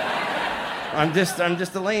 I'm just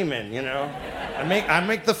a layman, I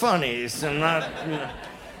make the funnies, I'm not,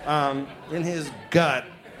 in his gut.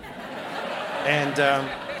 And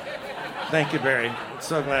thank you, Barry, I'm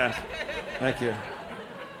so glad. Thank you.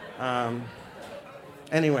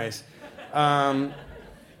 Anyways. And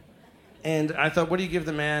I thought, what do you give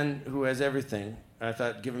the man who has everything? I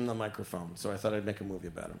thought, give him the microphone. So I thought I'd make a movie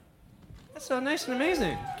about him. That's so nice and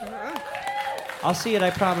amazing. I'll see it,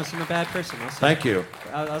 I promise. I'm a bad person. Thank you.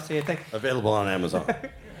 I'll see it. Available on Amazon.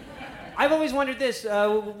 I've always wondered this.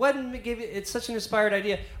 What gave you, it's such an inspired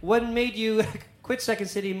idea. What made you quit Second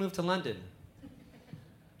City and move to London?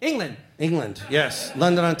 England, yes.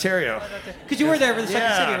 London, Ontario. Because you were there for the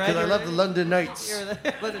Second City, right? Yeah, because I love the London Knights.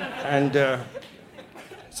 And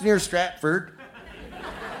it's near Stratford.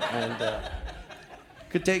 And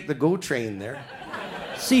could take the GO train there.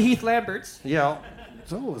 See Heath Lambert's. Yeah.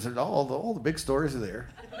 So all the big stores are there.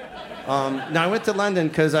 Now I went to London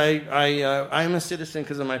because I'm a citizen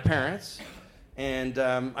because of my parents, and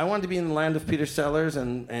I wanted to be in the land of Peter Sellers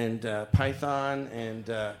and Python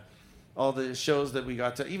and all the shows that we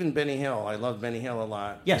got to. Even Benny Hill. I love Benny Hill a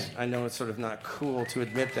lot. Yes. I know it's sort of not cool to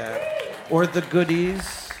admit that. Or the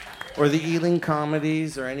Goodies, or the Ealing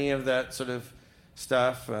comedies, or any of that sort of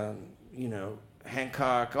stuff.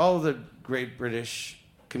 Hancock, all of the great British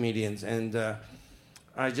comedians, and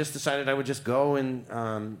I just decided I would just go and.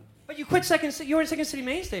 But you quit Second City. You were in Second City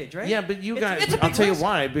main stage, right? Yeah, but you guys. I'll tell you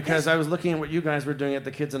why. Because I was looking at what you guys were doing at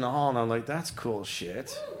the Kids in the Hall, and I'm like, that's cool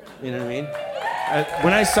shit. You know what I mean?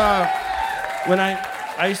 When I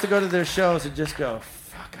used to go to their shows and just go,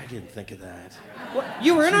 fuck, I didn't think of that. Well,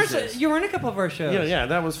 you were in a couple of our shows. Yeah,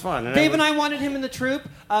 that was fun. And Dave and I wanted him in the troupe.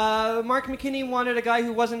 Mark McKinney wanted a guy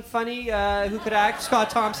who wasn't funny, who could act, Scott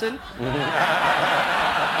Thompson.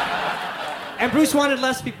 And Bruce wanted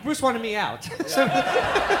less people. Bruce wanted me out.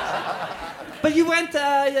 But you went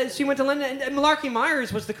to London, and Malarkey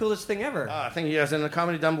Myers was the coolest thing ever. I think he was in a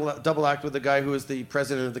comedy double act with the guy who was the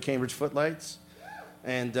president of the Cambridge Footlights.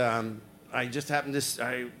 And I just happened to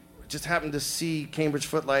see Cambridge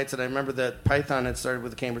Footlights, and I remember that Python had started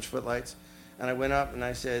with the Cambridge Footlights. And I went up and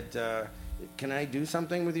I said, can I do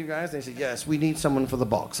something with you guys? And they said, yes, we need someone for the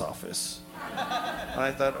box office. And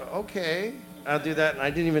I thought, okay, I'll do that. And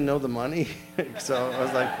I didn't even know the money. So I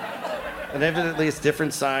was like, and evidently it's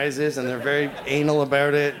different sizes, and they're very anal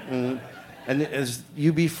about it. And there's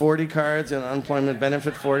UB40 cards and unemployment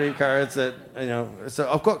benefit 40 cards that, so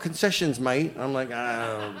I've got concessions, mate. I'm like,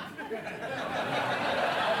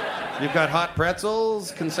 you've got hot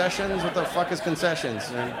pretzels, concessions? What the fuck is concessions?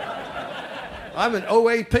 And I'm an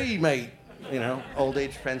OAP, mate. old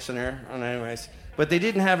age pensioner. And anyways, but they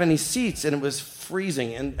didn't have any seats, and it was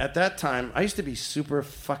freezing. And at that time, I used to be super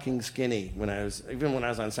fucking skinny even when I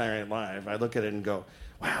was on Saturday Night Live. I look at it and go,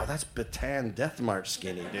 wow, that's Bataan Death March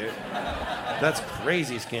skinny, dude. That's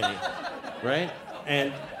crazy skinny, right?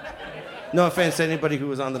 And no offense to anybody who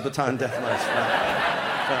was on the Bataan Death March.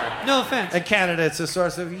 Sorry. No offense. In Canada, it's a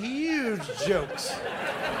source of huge jokes.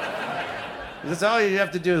 That's all you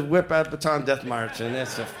have to do is whip out Bataan Death March, and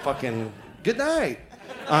it's a fucking good night.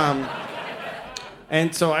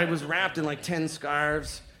 And so I was wrapped in like 10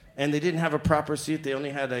 scarves, and they didn't have a proper seat. They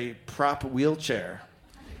only had a prop wheelchair.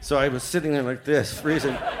 So I was sitting there like this,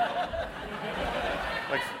 freezing.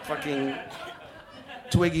 Like fucking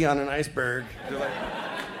Twiggy on an iceberg.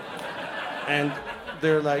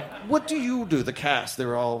 They're like, what do you do? The cast, they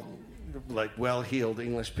were all like well-heeled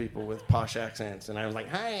English people with posh accents. And I was like,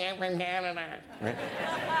 hi, I'm from Canada. Right?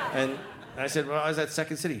 And I said, well, I was at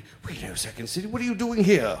Second City. We know Second City. What are you doing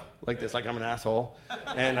here? Like this, like I'm an asshole.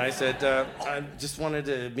 And I said, I just wanted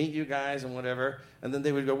to meet you guys and whatever. And then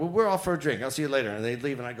they would go, well, we're off for a drink. I'll see you later. And they'd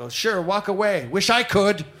leave, and I'd go, sure, walk away. Wish I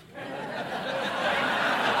could.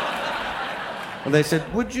 And they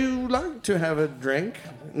said, would you like to have a drink?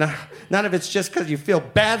 No, none of it's just because you feel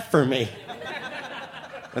bad for me.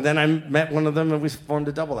 And then I met one of them, and we formed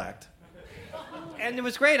a double act. And it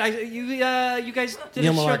was great. You guys did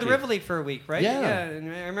Neil a show at Malarkey. the Rivoli for a week, right? Yeah. I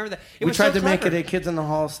remember that. We tried to make it a Kids in the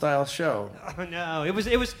Hall style show. Oh no, it was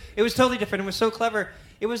totally different. It was so clever.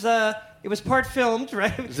 It was part filmed,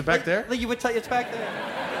 right? Is it back there? Like you would tell, it's back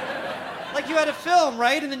there. Like you had a film,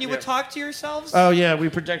 right? And then you would talk to yourselves. Oh yeah, we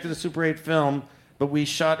projected a Super 8 film, but we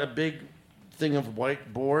shot a big thing of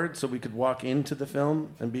white board so we could walk into the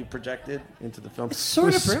film and be projected into the film. It's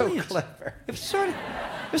sort of so brilliant. clever. It was sort of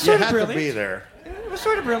You had brilliant. to be there. It was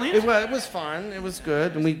sort of brilliant. It was fun. It was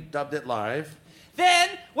good, and we dubbed it live. Then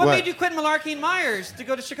what What? made you quit Malarkey and Myers to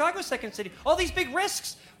go to Chicago Second City? All these big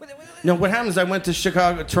risks. No, what happened is I went to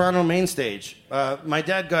Toronto main stage. My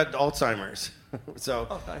dad got Alzheimer's,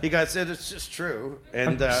 so he got said it's just true.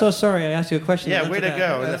 And I'm so sorry I asked you a question. yeah, about way to that.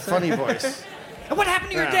 go in the funny voice. And what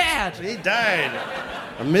happened to your Yeah. dad? He died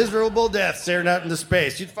a miserable death, staring out into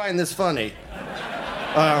space. You'd find this funny.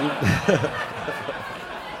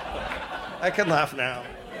 I can laugh now.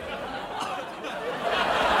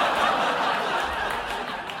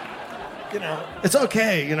 It's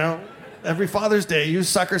okay, Every Father's Day, you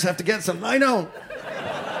suckers have to get something. I know.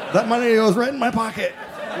 That money goes right in my pocket.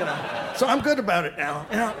 So I'm good about it now.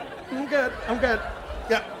 I'm good.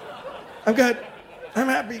 Yeah. I'm good. I'm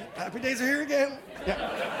happy. Happy days are here again.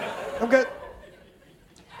 Yeah. I'm good.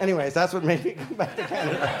 Anyways, that's what made me come back to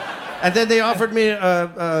Canada. And then they offered me,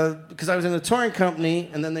 because I was in a touring company,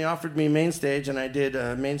 and then they offered me main stage, and I did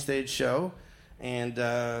a main stage show. And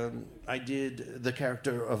I did the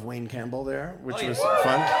character of Wayne Campbell there, which was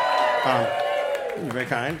fun. You're very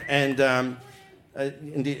kind. And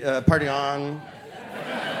indeed, party on.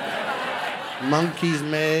 Monkeys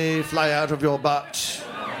may fly out of your butt.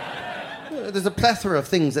 There's a plethora of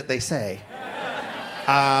things that they say.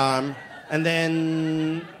 And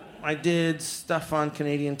then I did stuff on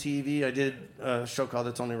Canadian TV. I did a show called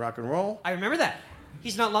It's Only Rock and Roll. I remember that.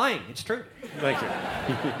 He's not lying. It's true. Thank you.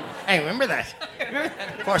 I remember that. I remember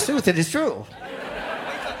that. Forsooth, it is true.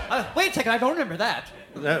 Wait a second. I don't remember that.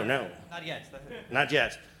 No. Not yet. Not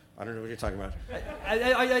yet. I don't know what you're talking about.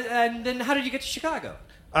 And then how did you get to Chicago?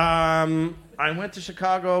 I went to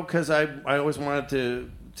Chicago because I always wanted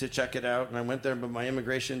to check it out, and I went there, but my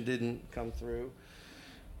immigration didn't come through.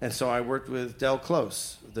 And so I worked with Del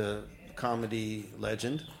Close, the comedy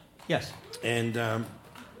legend. Yes. And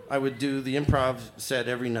I would do the improv set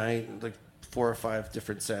every night, like 4 or 5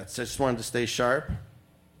 different sets. I just wanted to stay sharp.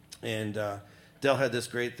 And Del had this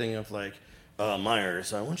great thing of like,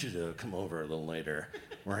 Myers, I want you to come over a little later.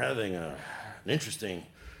 We're having an interesting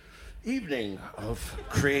evening of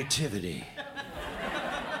creativity.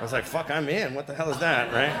 I was like, fuck, I'm in. What the hell is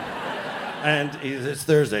that, right? And it's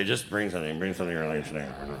Thursday. Just bring something really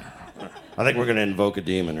interesting. I think we're going to invoke a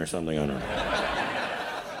demon or something. I don't know.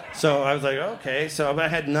 So I was like, okay. So I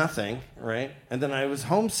had nothing, right? And then I was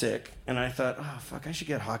homesick, and I thought, oh, fuck, I should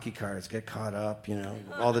get hockey cards, get caught up,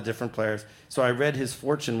 all the different players. So I read his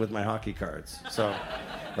fortune with my hockey cards. So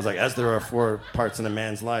I was like, as there are 4 parts in a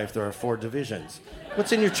man's life, there are 4 divisions.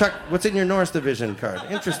 What's in your Norris division card?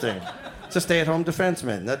 Interesting. It's a stay-at-home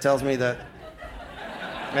defenseman. That tells me that.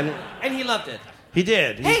 And he loved it. He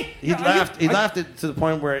did. He laughed. He are laughed it to the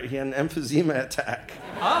point where he had an emphysema attack.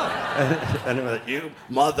 Oh. And he was like, "You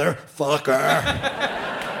motherfucker!"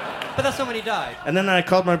 But that's not when he died. And then I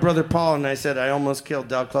called my brother Paul and I said, "I almost killed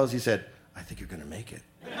Del Close." He said, "I think you're gonna make it."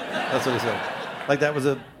 That's what he said. Like that was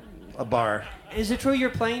a a bar. Is it true you're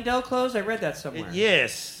playing Del Close? I read that somewhere.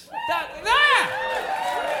 Yes.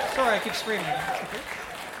 Sorry, I keep screaming.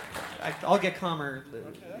 I'll get calmer.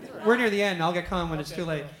 We're near the end. I'll get calm when it's too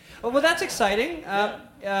late. Well, that's exciting. Are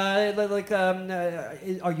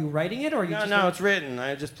you writing it, or are you? No, it's written.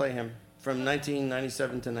 I just play him from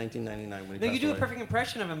 1997 to 1999 when he passed you do away. a perfect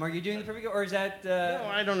impression of him. Are you doing the perfect, or is that?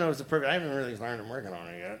 No, I don't know if it's a perfect. I haven't really learned. I'm working on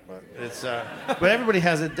it yet, but it's. But everybody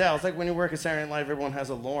has a Del. It's like when you work at Saturday Night Live, everyone has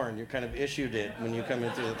a Lorne. You're kind of issued it when you come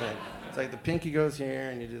into the thing. It's like the pinky goes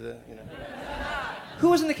here, and you do the, Who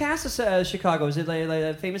was in the cast of Chicago? Is it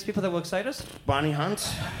like famous people that will excite us? Bonnie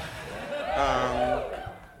Hunt.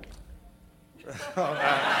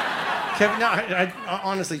 Kevin, no, I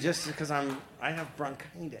honestly, just because I have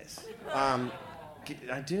bronchitis. I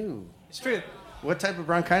do. It's true. What type of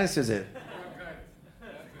bronchitis is it?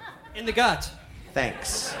 In the gut.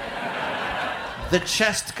 Thanks. The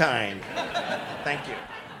chest kind. Thank you.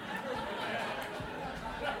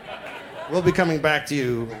 We'll be coming back to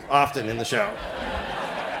you often in the show.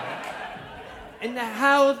 And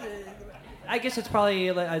how? I guess it's probably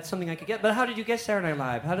something I could get. But how did you get Saturday Night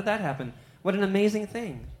Live? How did that happen? What an amazing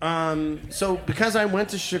thing. So because I went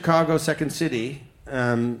to Chicago Second City,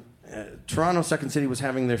 Toronto Second City was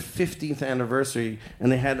having their 50th anniversary,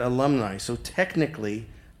 and they had alumni. So technically,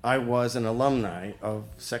 I was an alumni of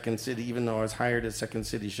Second City, even though I was hired at Second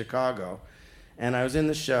City Chicago. And I was in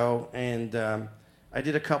the show, and I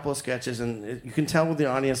did a couple of sketches, and you can tell with the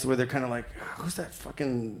audience where they're kind of like, who's that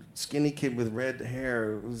fucking skinny kid with red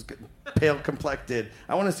hair who's pale complected?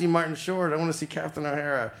 I want to see Martin Short. I want to see Catherine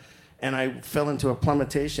O'Hara. And I fell into a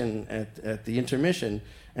plummetation at the intermission,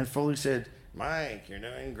 and Foley said, Mike, you're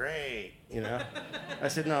doing great, I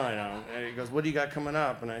said, no, I don't. And he goes, what do you got coming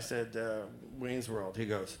up? And I said, Wayne's World. He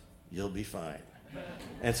goes, you'll be fine.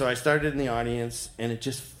 And so I started in the audience, and it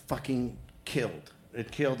just fucking killed. It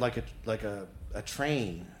killed like a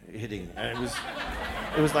train hitting. And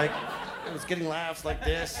it was getting laughs like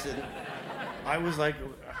this, and I was like,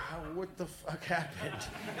 what the fuck happened?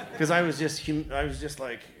 Because I was just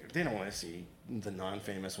like, they don't want to see the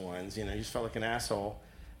non-famous ones, you just felt like an asshole.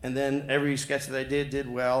 And then every sketch that I did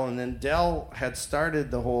well, and then Del had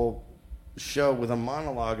started the whole show with a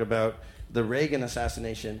monologue about the Reagan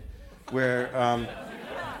assassination, where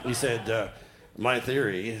he said, my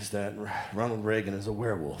theory is that Ronald Reagan is a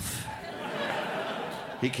werewolf.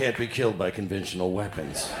 He can't be killed by conventional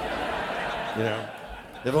weapons.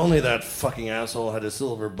 If only that fucking asshole had a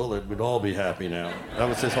silver bullet, we'd all be happy now. That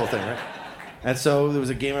was his whole thing, right? And so there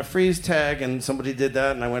was a game of freeze tag, and somebody did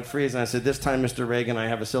that, and I went freeze, and I said, this time, Mr. Reagan, I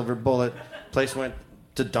have a silver bullet. Place went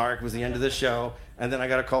to dark, it was the end of the show, and then I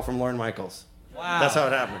got a call from Lorne Michaels. Wow. That's how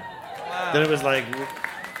it happened. Wow. Then it was like,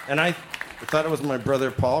 and I thought it was my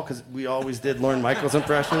brother Paul, because we always did Lorne Michaels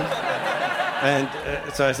impressions. And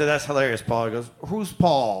so I said, that's hilarious, Paul. He goes, who's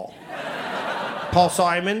Paul? Paul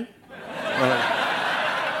Simon?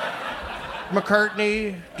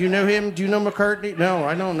 McCartney? Do you know him? Do you know McCartney? No,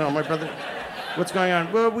 I don't know. My brother. What's going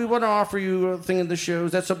on? Well, we want to offer you a thing in the show.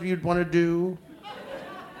 Is that something you'd want to do?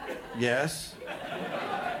 Yes.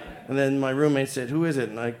 And then my roommate said, who is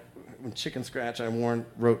it? And in Chicken Scratch, I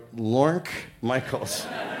wrote Lorne Michaels.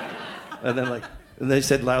 And then and they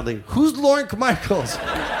said loudly, who's Lorne Michaels?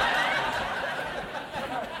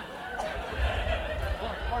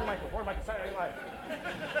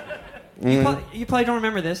 You probably don't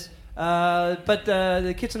remember this, but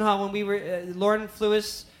the Kitchen Hall, when we were, Lauren flew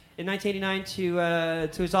us in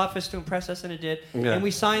 1989 to his office to impress us, and it did. Yeah. And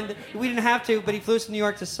we signed. We didn't have to, but he flew us to New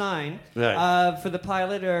York to sign for the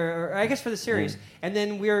pilot, or I guess for the series. And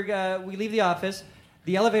then we leave the office.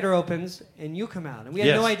 The elevator opens, and you come out. And we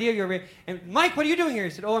had no idea you were... And Mike, what are you doing here?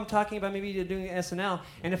 He said, I'm talking about maybe doing SNL.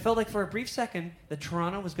 And it felt like for a brief second that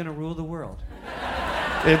Toronto was going to rule the world.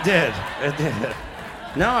 It did.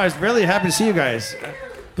 No, I was really happy to see you guys.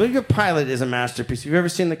 Believe Your Pilot is a masterpiece. Have you ever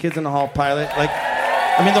seen the Kids in the Hall pilot?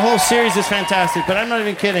 The whole series is fantastic, but I'm not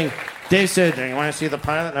even kidding. Dave said, do you want to see the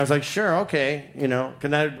pilot? And I was like, sure, okay.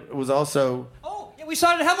 And that was also... Oh, yeah, we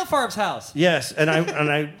saw it at Hemmelfarb's house. Yes, and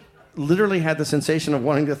I literally had the sensation of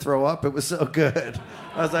wanting to throw up. It was so good.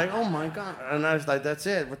 I was like, oh my God. And I was like, that's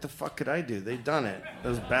it. What the fuck could I do? They've done it.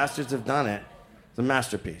 Those bastards have done it. It's a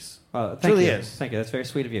masterpiece. Oh, it truly is. Thank you. That's very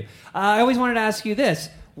sweet of you. I always wanted to ask you this.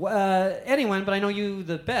 Anyone, but I know you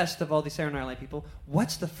the best of all these Saturday Night Live people.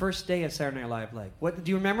 What's the first day of Saturday Night Live like? What do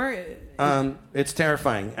you remember? It's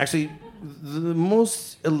terrifying. Actually, the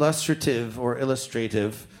most illustrative or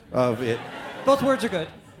illustrative of it. Both words are good.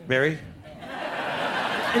 Barry?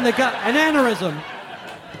 In the gut. An aneurysm.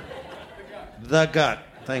 The gut.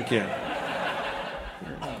 Thank you.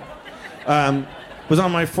 was on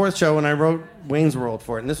my 4th show, and I wrote Wayne's World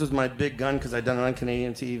for it. And this was my big gun because I'd done it on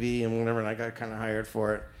Canadian TV and whatever, and I got kind of hired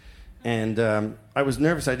for it. And I was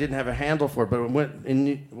nervous. I didn't have a handle for it, but it went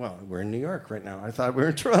in. We're in New York right now. I thought we were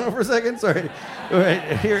in Toronto for a second. Sorry. Right,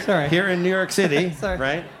 here in New York City,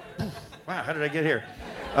 right? Wow, how did I get here?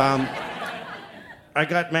 I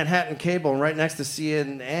got Manhattan Cable, and right next to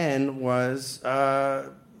CNN was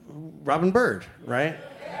Robin Bird, right?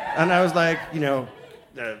 And I was like,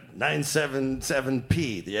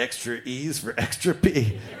 977P, the extra E's for extra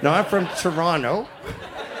P. Now, I'm from Toronto,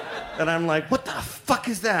 and I'm like, what the fuck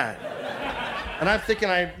is that? And I'm thinking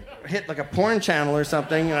I hit like a porn channel or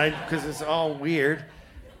something, because it's all weird.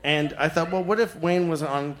 And I thought, well, what if Wayne was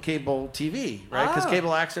on cable TV, right? Because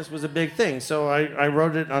cable access was a big thing. So I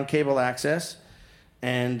wrote it on cable access,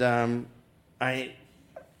 and I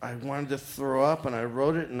wanted to throw up, and I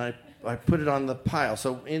wrote it, and I put it on the pile.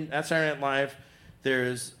 So at Saturday Night Live,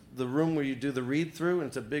 there's the room where you do the read-through, and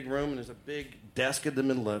it's a big room, and there's a big desk in the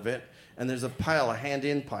middle of it, and there's a pile, a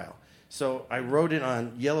hand-in pile. So I wrote it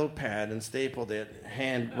on yellow pad and stapled it,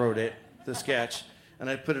 hand wrote it, the sketch,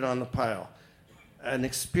 and I put it on the pile. An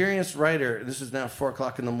experienced writer, this is now 4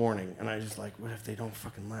 o'clock in the morning, and I was like, what if they don't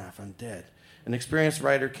fucking laugh? I'm dead. An experienced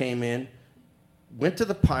writer came in, went to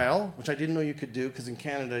the pile, which I didn't know you could do, because in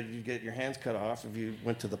Canada you get your hands cut off if you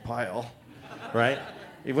went to the pile, right?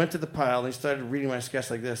 He went to the pile, and he started reading my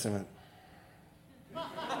sketch like this, and went...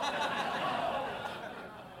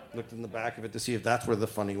 Looked in the back of it to see if that's where the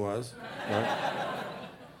funny was, right?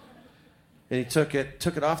 And he took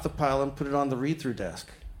it off the pile and put it on the read-through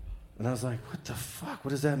desk. And I was like, what the fuck? What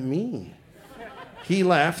does that mean? He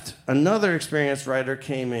left. Another experienced writer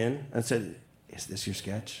came in and said, is this your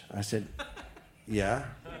sketch? I said, yeah.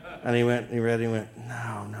 And he read,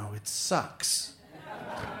 no, it sucks.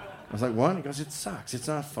 I was like, what? He goes, it sucks. It's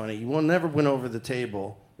not funny. You will never win over the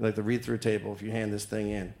table, like the read-through table, if you hand this thing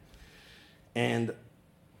in. And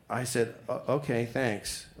I said, okay,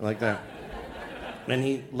 thanks, like that. And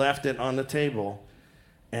he left it on the table.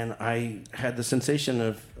 And I had the sensation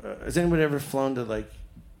of, has anybody ever flown to, like,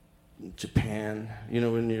 Japan?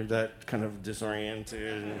 When you're that kind of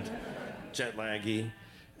disoriented and jet laggy.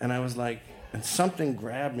 And I was like, and something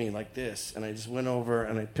grabbed me like this. And I just went over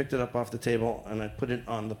and I picked it up off the table and I put it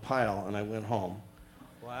on the pile and I went home.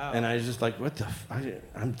 Wow. And I was just like,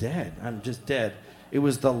 I'm dead. I'm just dead. It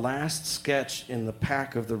was the last sketch in the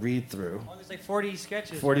pack of the read-through. There's like 40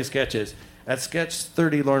 sketches. 40 sketches. At sketch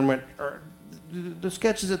 30, Lauren went... The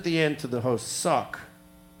sketches at the end to the host suck.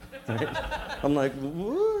 Right? I'm like,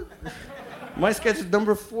 what? My sketch is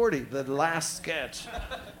number 40, the last sketch.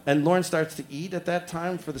 And Lauren starts to eat at that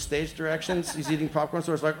time for the stage directions. He's eating popcorn,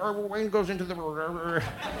 so it's like, Wayne goes into the...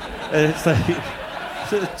 And it's like...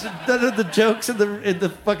 None of the jokes in the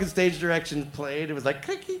fucking stage directions played. It was like,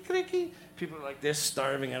 clicky, clicky. People are like this,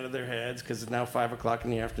 starving out of their heads, because it's now 5 o'clock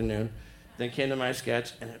in the afternoon. Then came to my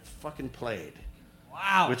sketch, and it fucking played.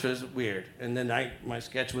 Wow. Which was weird. And then my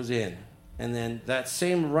sketch was in. And then that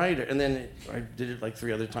same writer, and then I did it like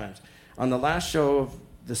 3 other times. On the last show of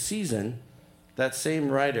the season, that same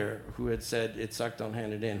writer who had said, it sucked, don't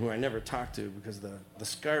hand it in, who I never talked to because the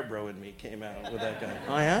Scarborough in me came out with that guy.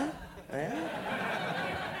 Oh, yeah? Oh, yeah?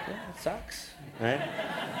 Yeah, it sucks. Right?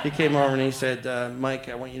 He came over and he said, Mike,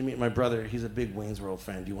 I want you to meet my brother. He's a big Wayne's World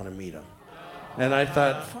fan. Do you want to meet him? And I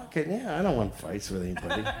thought, fuck it, yeah, I don't want fights with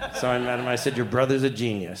anybody. So I met him. I said, your brother's a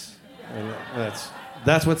genius. And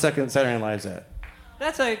that's what Saturday Night Live's at.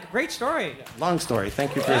 That's a great story. Long story.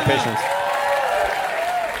 Thank you for your patience.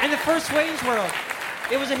 And the first Wayne's World,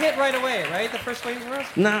 it was a hit right away, right? The first Wayne's World?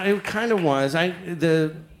 No, it kind of was.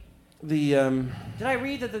 Did I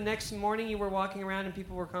read that the next morning you were walking around and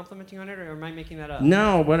people were complimenting on it, or am I making that up?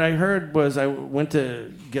 No, what I heard was I went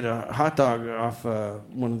to get a hot dog off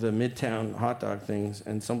one of the Midtown hot dog things,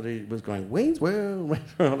 and somebody was going, Wayne's World.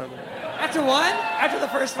 After one? After the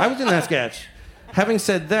first one? I was in that sketch. Having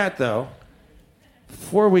said that, though,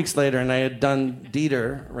 4 weeks later, and I had done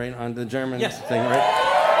Dieter, right, on the German thing, right?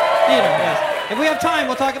 Dieter, yes. If we have time,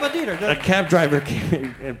 we'll talk about Dieter. A cab driver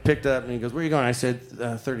came and picked up, and he goes, where are you going? I said,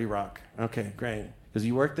 30 Rock. Okay, great. He goes,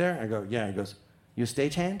 you work there? I go, yeah. He goes, you a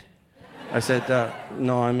stagehand? I said,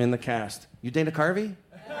 no, I'm in the cast. You Dana Carvey?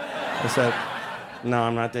 I said, no,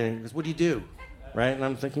 I'm not dating. He goes, what do you do? Right? And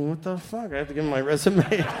I'm thinking, what the fuck? I have to give him my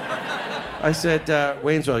resume. I said,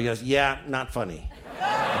 Wayne's World. He goes, yeah, not funny.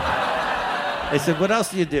 I said, what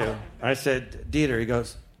else do you do? I said, Dieter. He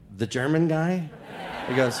goes, the German guy?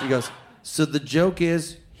 He goes, so the joke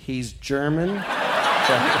is he's German? Kinda.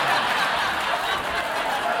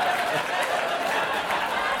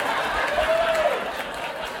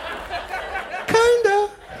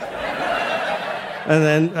 And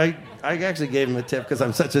then I I actually gave him a tip because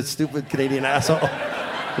I'm such a stupid Canadian asshole.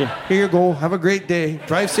 Yeah, here you go. Have a great day.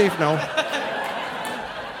 Drive safe now.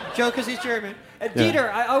 Joe, because he's German.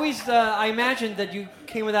 Dieter, I imagined that you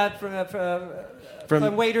came with that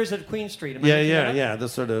from waiters at Queen Street. Yeah. The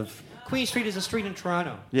sort of... Queen Street is a street in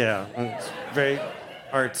Toronto. Yeah, and it's very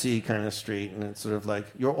artsy kind of street, and it's sort of like,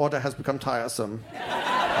 your order has become tiresome.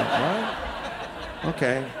 What?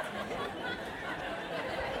 Okay.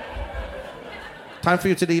 Time for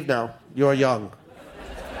you to leave now. You're young.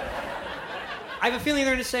 I have a feeling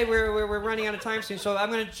they're going to say we're running out of time soon, so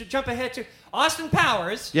I'm going to jump ahead to Austin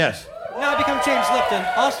Powers. Yes. Now become James Lipton.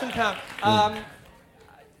 Austin Powers.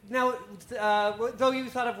 Now, though you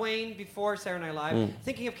thought of Wayne before Saturday Night Live,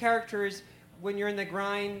 thinking of characters when you're in the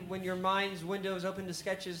grind, when your mind's window is open to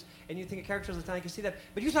sketches, and you think of characters all the time, I can see that.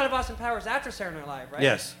 But you thought of Austin Powers after Saturday Night Live, right?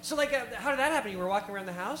 Yes. So, like, how did that happen? You were walking around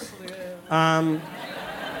the house? Austin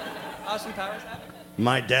Powers happened?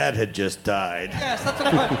 My dad had just died. Yes, that's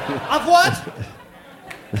what I want. Of what?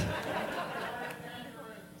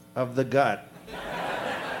 Of the gut.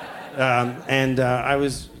 I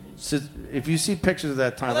was... If you see pictures of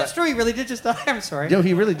that time... Oh, that's true. He really did just die. I'm sorry. No,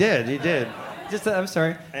 he really did. He did. I'm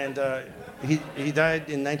sorry. And he died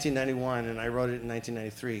in 1991, and I wrote it in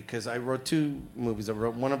 1993, because I wrote two movies. I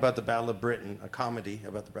wrote one about the Battle of Britain, a comedy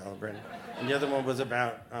about the Battle of Britain, and the other one was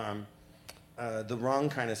about the wrong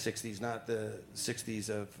kind of 60s, not the 60s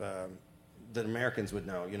of that Americans would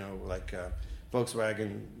know, like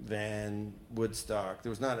Volkswagen, van, Woodstock.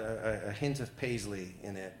 There was not a hint of Paisley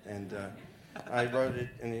in it, and I wrote it,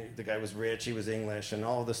 and the guy was rich, he was English, and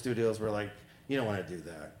all the studios were like, you don't want to do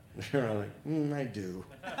that. And I'm like, I do.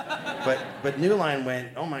 But New Line went,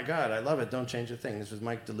 oh my God, I love it, don't change a thing. This was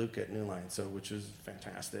Mike DeLuca at New Line, which was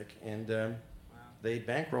fantastic. And they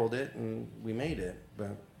bankrolled it, and we made it.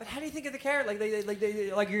 But how do you think of the character? Like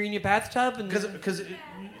you're in your bathtub? Because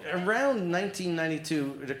around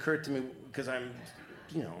 1992, it occurred to me, because I'm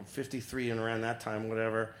 53 and around that time,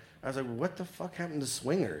 whatever, I was like, what the fuck happened to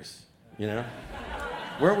swingers?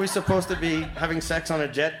 Weren't we supposed to be having sex on a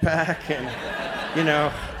jetpack? And,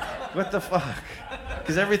 what the fuck?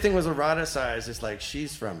 Because everything was eroticized. It's like,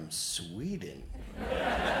 she's from Sweden.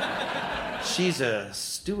 She's a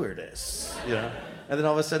stewardess, And then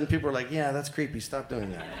all of a sudden people were like, yeah, that's creepy. Stop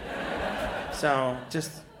doing that. So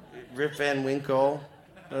just Rip Van Winkle.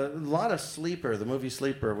 A lot of Sleeper. The movie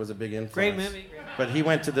Sleeper was a big influence. Great movie. But he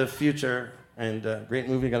went to the future. And great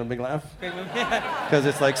movie, got a big laugh? Great movie. Because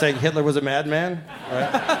it's like saying Hitler was a madman,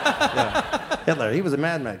 right? Yeah. Hitler, he was a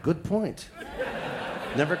madman. Good point.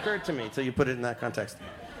 Never occurred to me until you put it in that context.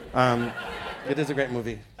 It is a great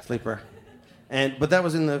movie, Sleeper. But that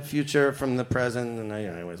was in the future from the present, and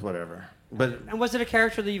anyways, whatever. And was it a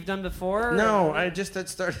character that you've done before? No, I just had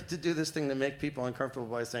started to do this thing to make people uncomfortable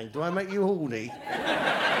by saying, do I make you horny?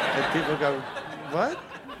 And people go, what?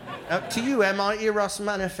 To you, am I Eros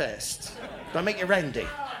Manifest? Do I make you Randy?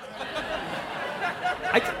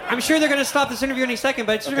 I'm sure they're going to stop this interview any second,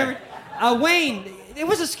 but I just remember, Wayne, it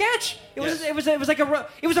was a sketch. It was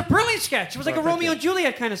a brilliant sketch. It was like a Romeo and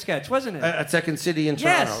Juliet kind of sketch, wasn't it? At Second City in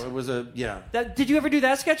Toronto. Yes. It was Did you ever do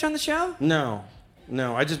that sketch on the show? No.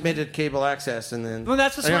 I just made it cable access, and then... Well,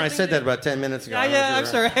 that's the smart I thing said that about 10 minutes ago. I'm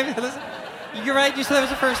sorry. You're right. You said that was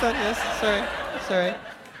the first one. Yes. Sorry.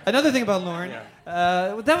 Another thing about Lorne. Yeah.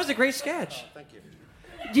 That was a great sketch. Thank you.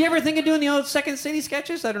 Do you ever think of doing the old Second City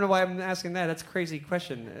sketches? I don't know why I'm asking that. That's a crazy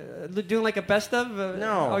question. Doing like a best of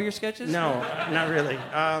all your sketches? No, not really.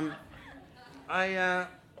 I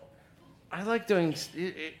like doing...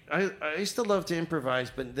 I used to love to improvise,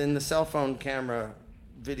 but then the cell phone camera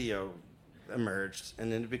video emerged, and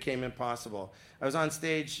then it became impossible. I was on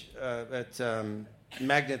stage at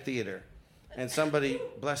Magnet Theater, and somebody...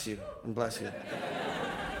 Bless you.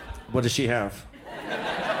 What does she have?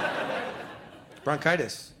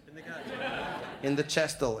 Bronchitis. In the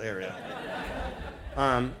chestal area.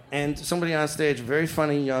 And somebody on stage, a very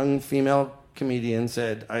funny young female comedian,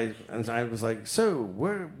 said, and I was like, so,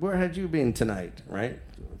 where had you been tonight, right?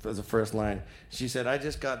 Was the first line. She said, I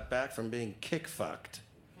just got back from being kick-fucked.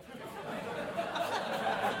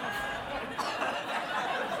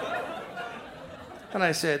 And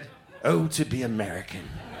I said, oh, to be American,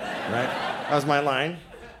 right? That was my line.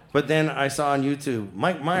 But then I saw on YouTube,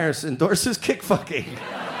 Mike Myers endorses kick-fucking.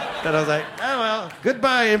 And I was like, oh, well,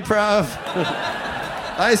 goodbye, improv.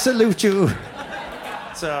 I salute you.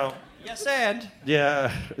 So... Yes, and.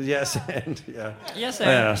 Yeah, yes, and. Yeah. Yes, and.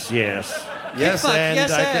 Yes. Yes, and.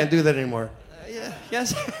 Yes, I can't do that anymore.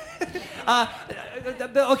 Yes.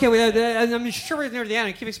 Okay, I'm sure we're near the end.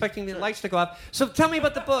 I keep expecting the lights to go up. So tell me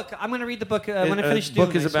about the book. I'm going to read the book when I finish doing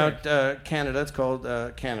The book is about Canada. It's called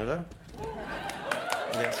Canada.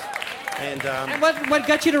 Yes. And what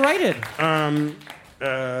got you to write it?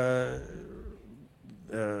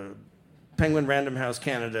 Penguin Random House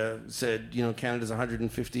Canada said, Canada's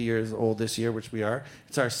 150 years old this year, which we are.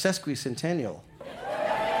 It's our sesquicentennial.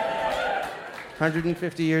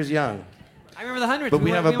 150 years young. I remember the 100. But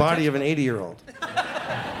we have a body of an 80-year-old.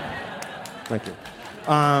 Thank you.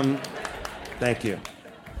 Thank you.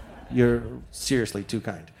 You're seriously too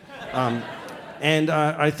kind. And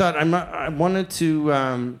I thought I wanted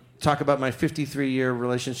to talk about my 53-year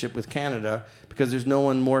relationship with Canada, because there's no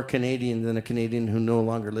one more Canadian than a Canadian who no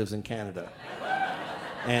longer lives in Canada.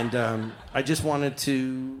 And I just wanted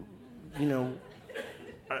to,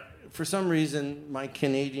 for some reason, my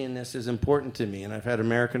Canadianness is important to me, and I've had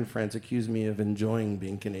American friends accuse me of enjoying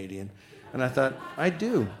being Canadian. And I thought, I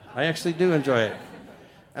do. I actually do enjoy it.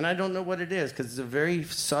 And I don't know what it is, because it's a very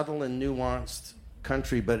subtle and nuanced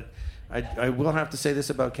country, but I will have to say this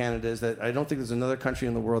about Canada, is that I don't think there's another country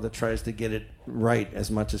in the world that tries to get it right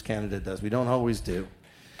as much as Canada does. We don't always do.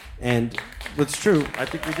 And it's true. I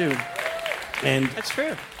think we do. And that's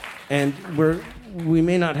true. And we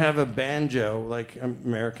may not have a banjo like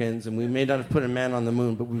Americans, and we may not have put a man on the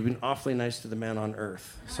moon, but we've been awfully nice to the man on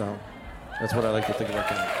Earth. So that's what I like to think about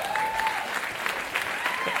Canada.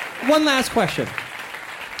 One last question.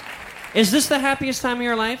 Is this the happiest time of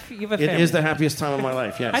your life? You have a family. It is the happiest time of my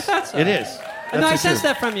life, yes. I thought so. It is. No, I sense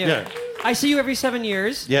that from you. Yeah. I see you every 7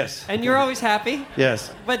 years. Yes. And you're always happy.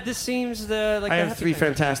 Yes. But this seems like I the have happy 3 thing.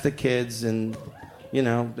 fantastic kids, and,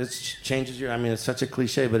 it changes your... I mean, it's such a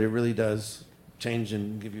cliche, but it really does change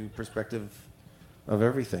and give you perspective of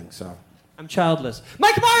everything, so... I'm childless.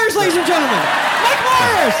 Mike Myers, ladies and gentlemen! Mike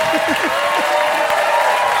Myers!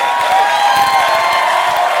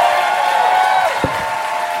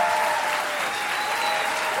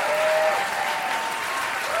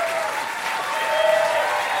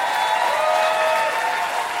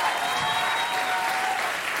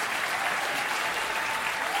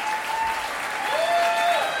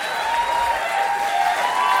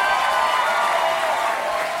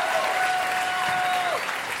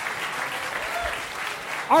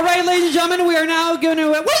 All right, ladies and gentlemen, we are now going to...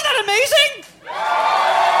 Wasn't that amazing?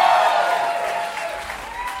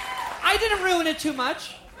 I didn't ruin it too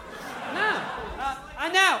much. No.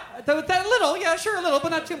 Now, that little, yeah, sure, a little,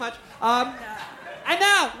 but not too much. And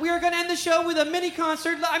now, we are going to end the show with a mini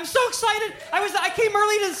concert. I'm so excited. I came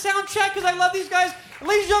early to the sound check because I love these guys.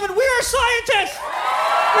 Ladies and gentlemen, we are scientists.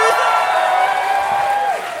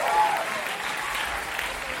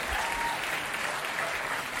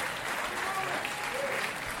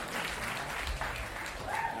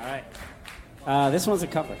 This one's a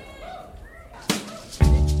cover.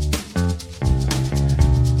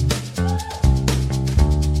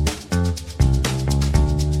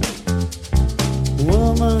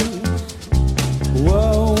 Woman,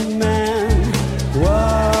 whoa man,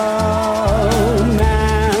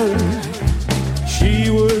 she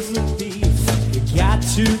was a thief, you got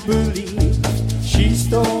to believe. She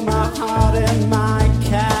stole my heart and my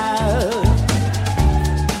cat.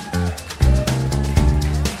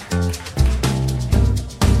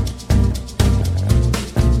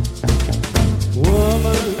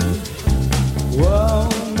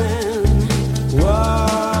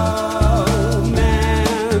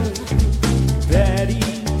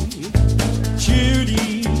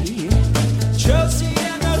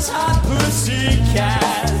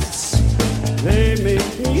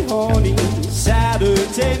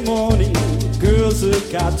 Saturday morning, girls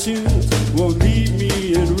of cartoons won't leave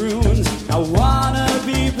me in ruins. I wanna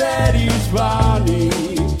be Betty's Bonnie.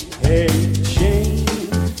 Hey Jane,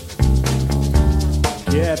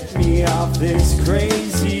 get me off this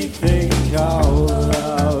crazy thing called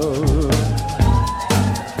love.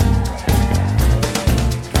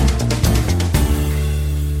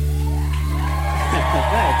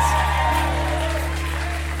 Thanks.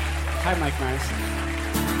 Hi, Mike Myers.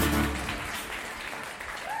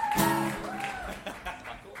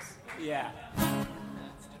 Yeah.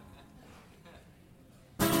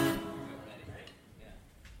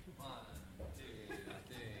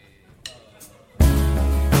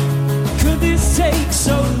 Could this take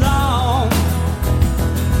so long?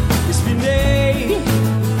 It's been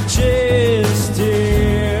ages,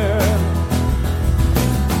 dear.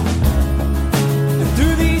 And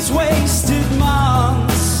through these wasted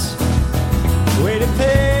months, waited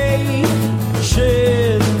patiently.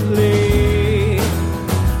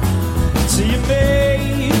 So you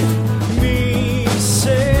made me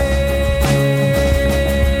say,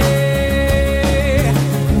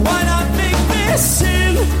 why not make this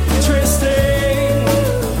interesting?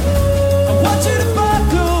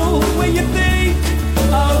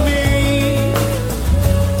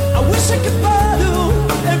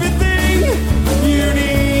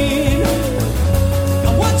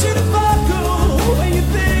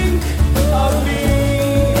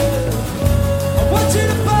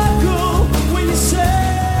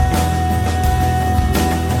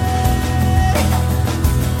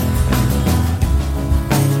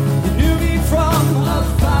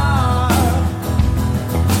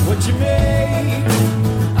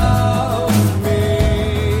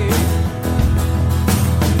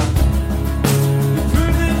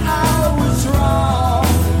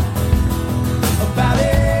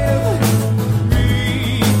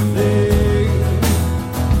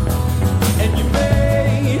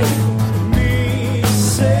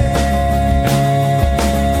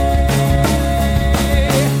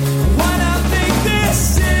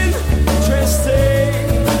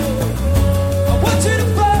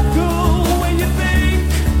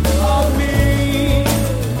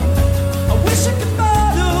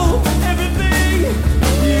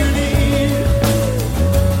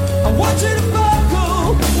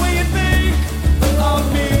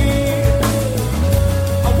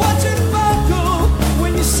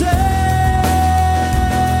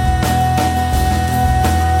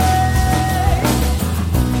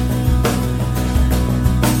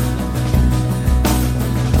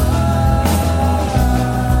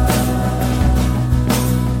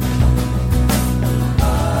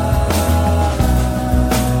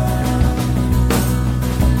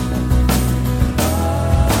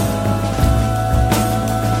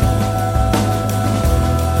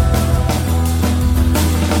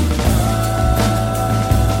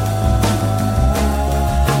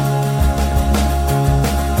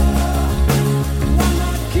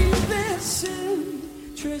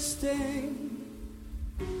 interesting.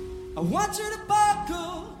 I want you to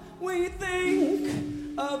buckle when you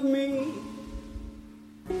think of me.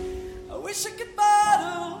 I wish I could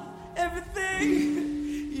bottle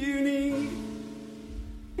everything you need.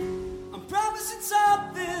 I'm promising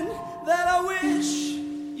something that I wish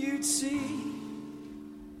you'd see.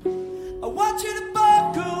 I want you to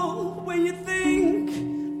buckle when you think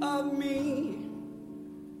of me.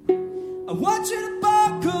 I want you to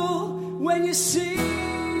buckle when you see.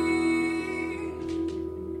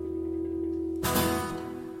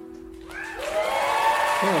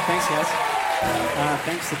 Cool, thanks guys.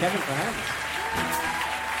 Thanks to Kevin for having us.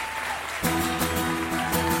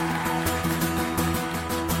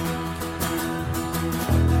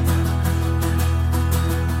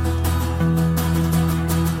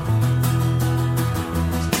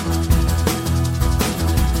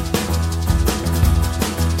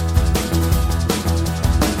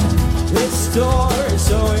 This door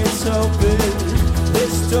is always open.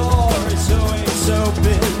 This door is always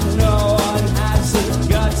open. No one has the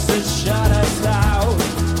guts to shut us out.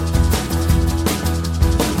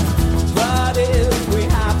 But if we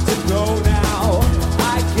have to go now,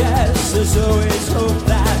 I guess there's always hope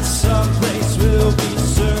that someplace will be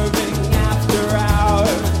serving after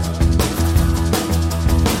hours.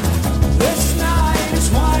 This night is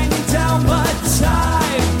winding down, but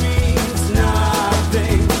time means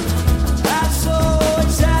nothing. As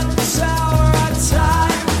always at this hour, our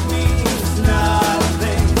time means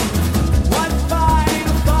nothing. One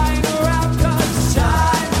final round, 'cause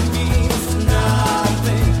time means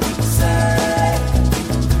nothing. Say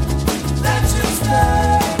that you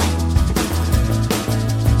stay.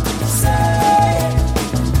 Say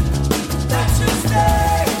that you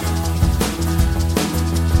stay.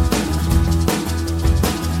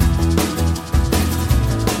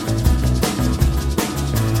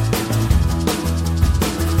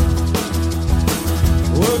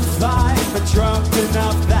 We're fine, but drunk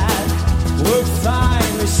enough that we're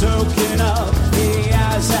finally soaking up the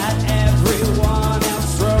hours that everyone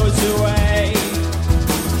else throws away.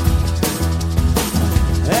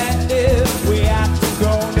 And if we have to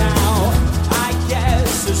go now, I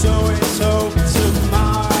guess there's always hope.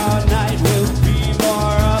 Tomorrow night will be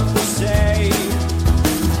more of the same.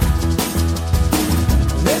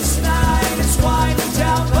 This night is winding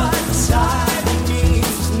down, but time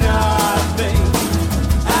means nothing.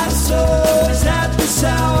 As always at this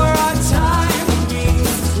hour, our time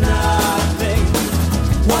means nothing.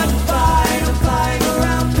 One final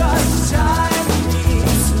round, 'cause time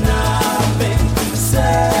means nothing.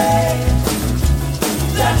 Say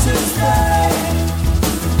that you stay.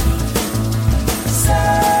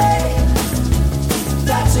 Say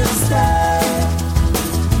that you stay.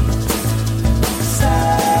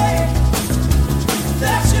 Say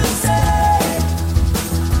that you stay.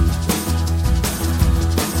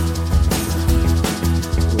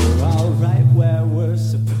 We're all right where we're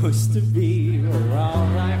supposed to be. We're all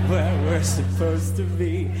right where we're supposed to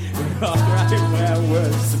be. We're all right where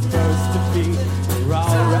we're supposed to be. We're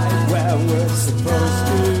all right where we're supposed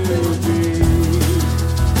to be.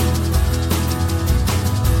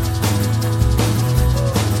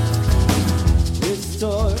 This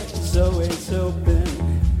door is always open.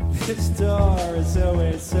 This door is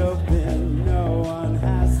always open. No one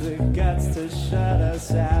has the guts to shut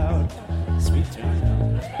us out. Sweet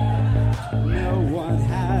tune. No one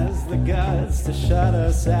has the guts to shut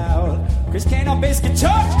us out. Chris Kane on bass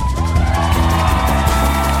guitar.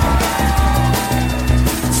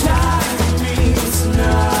 Time means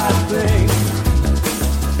nothing.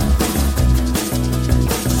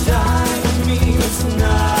 Time means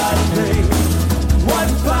nothing.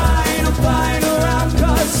 One final round,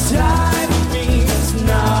 'cause time means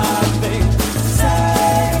nothing.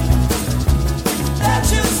 Say that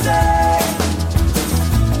you stay.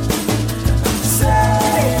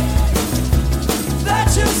 Say that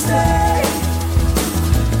you stay.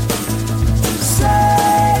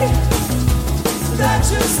 Say that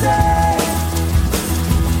you stay.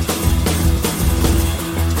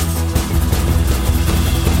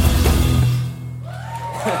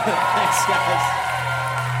 Thanks, guys.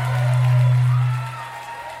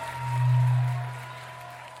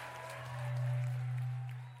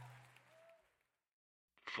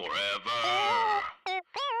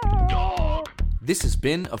 This has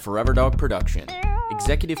been a Forever Dog production.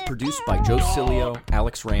 Executive produced by Joe Cilio,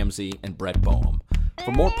 Alex Ramsey, and Brett Boehm.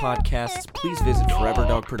 For more podcasts, please visit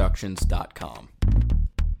foreverdogproductions.com.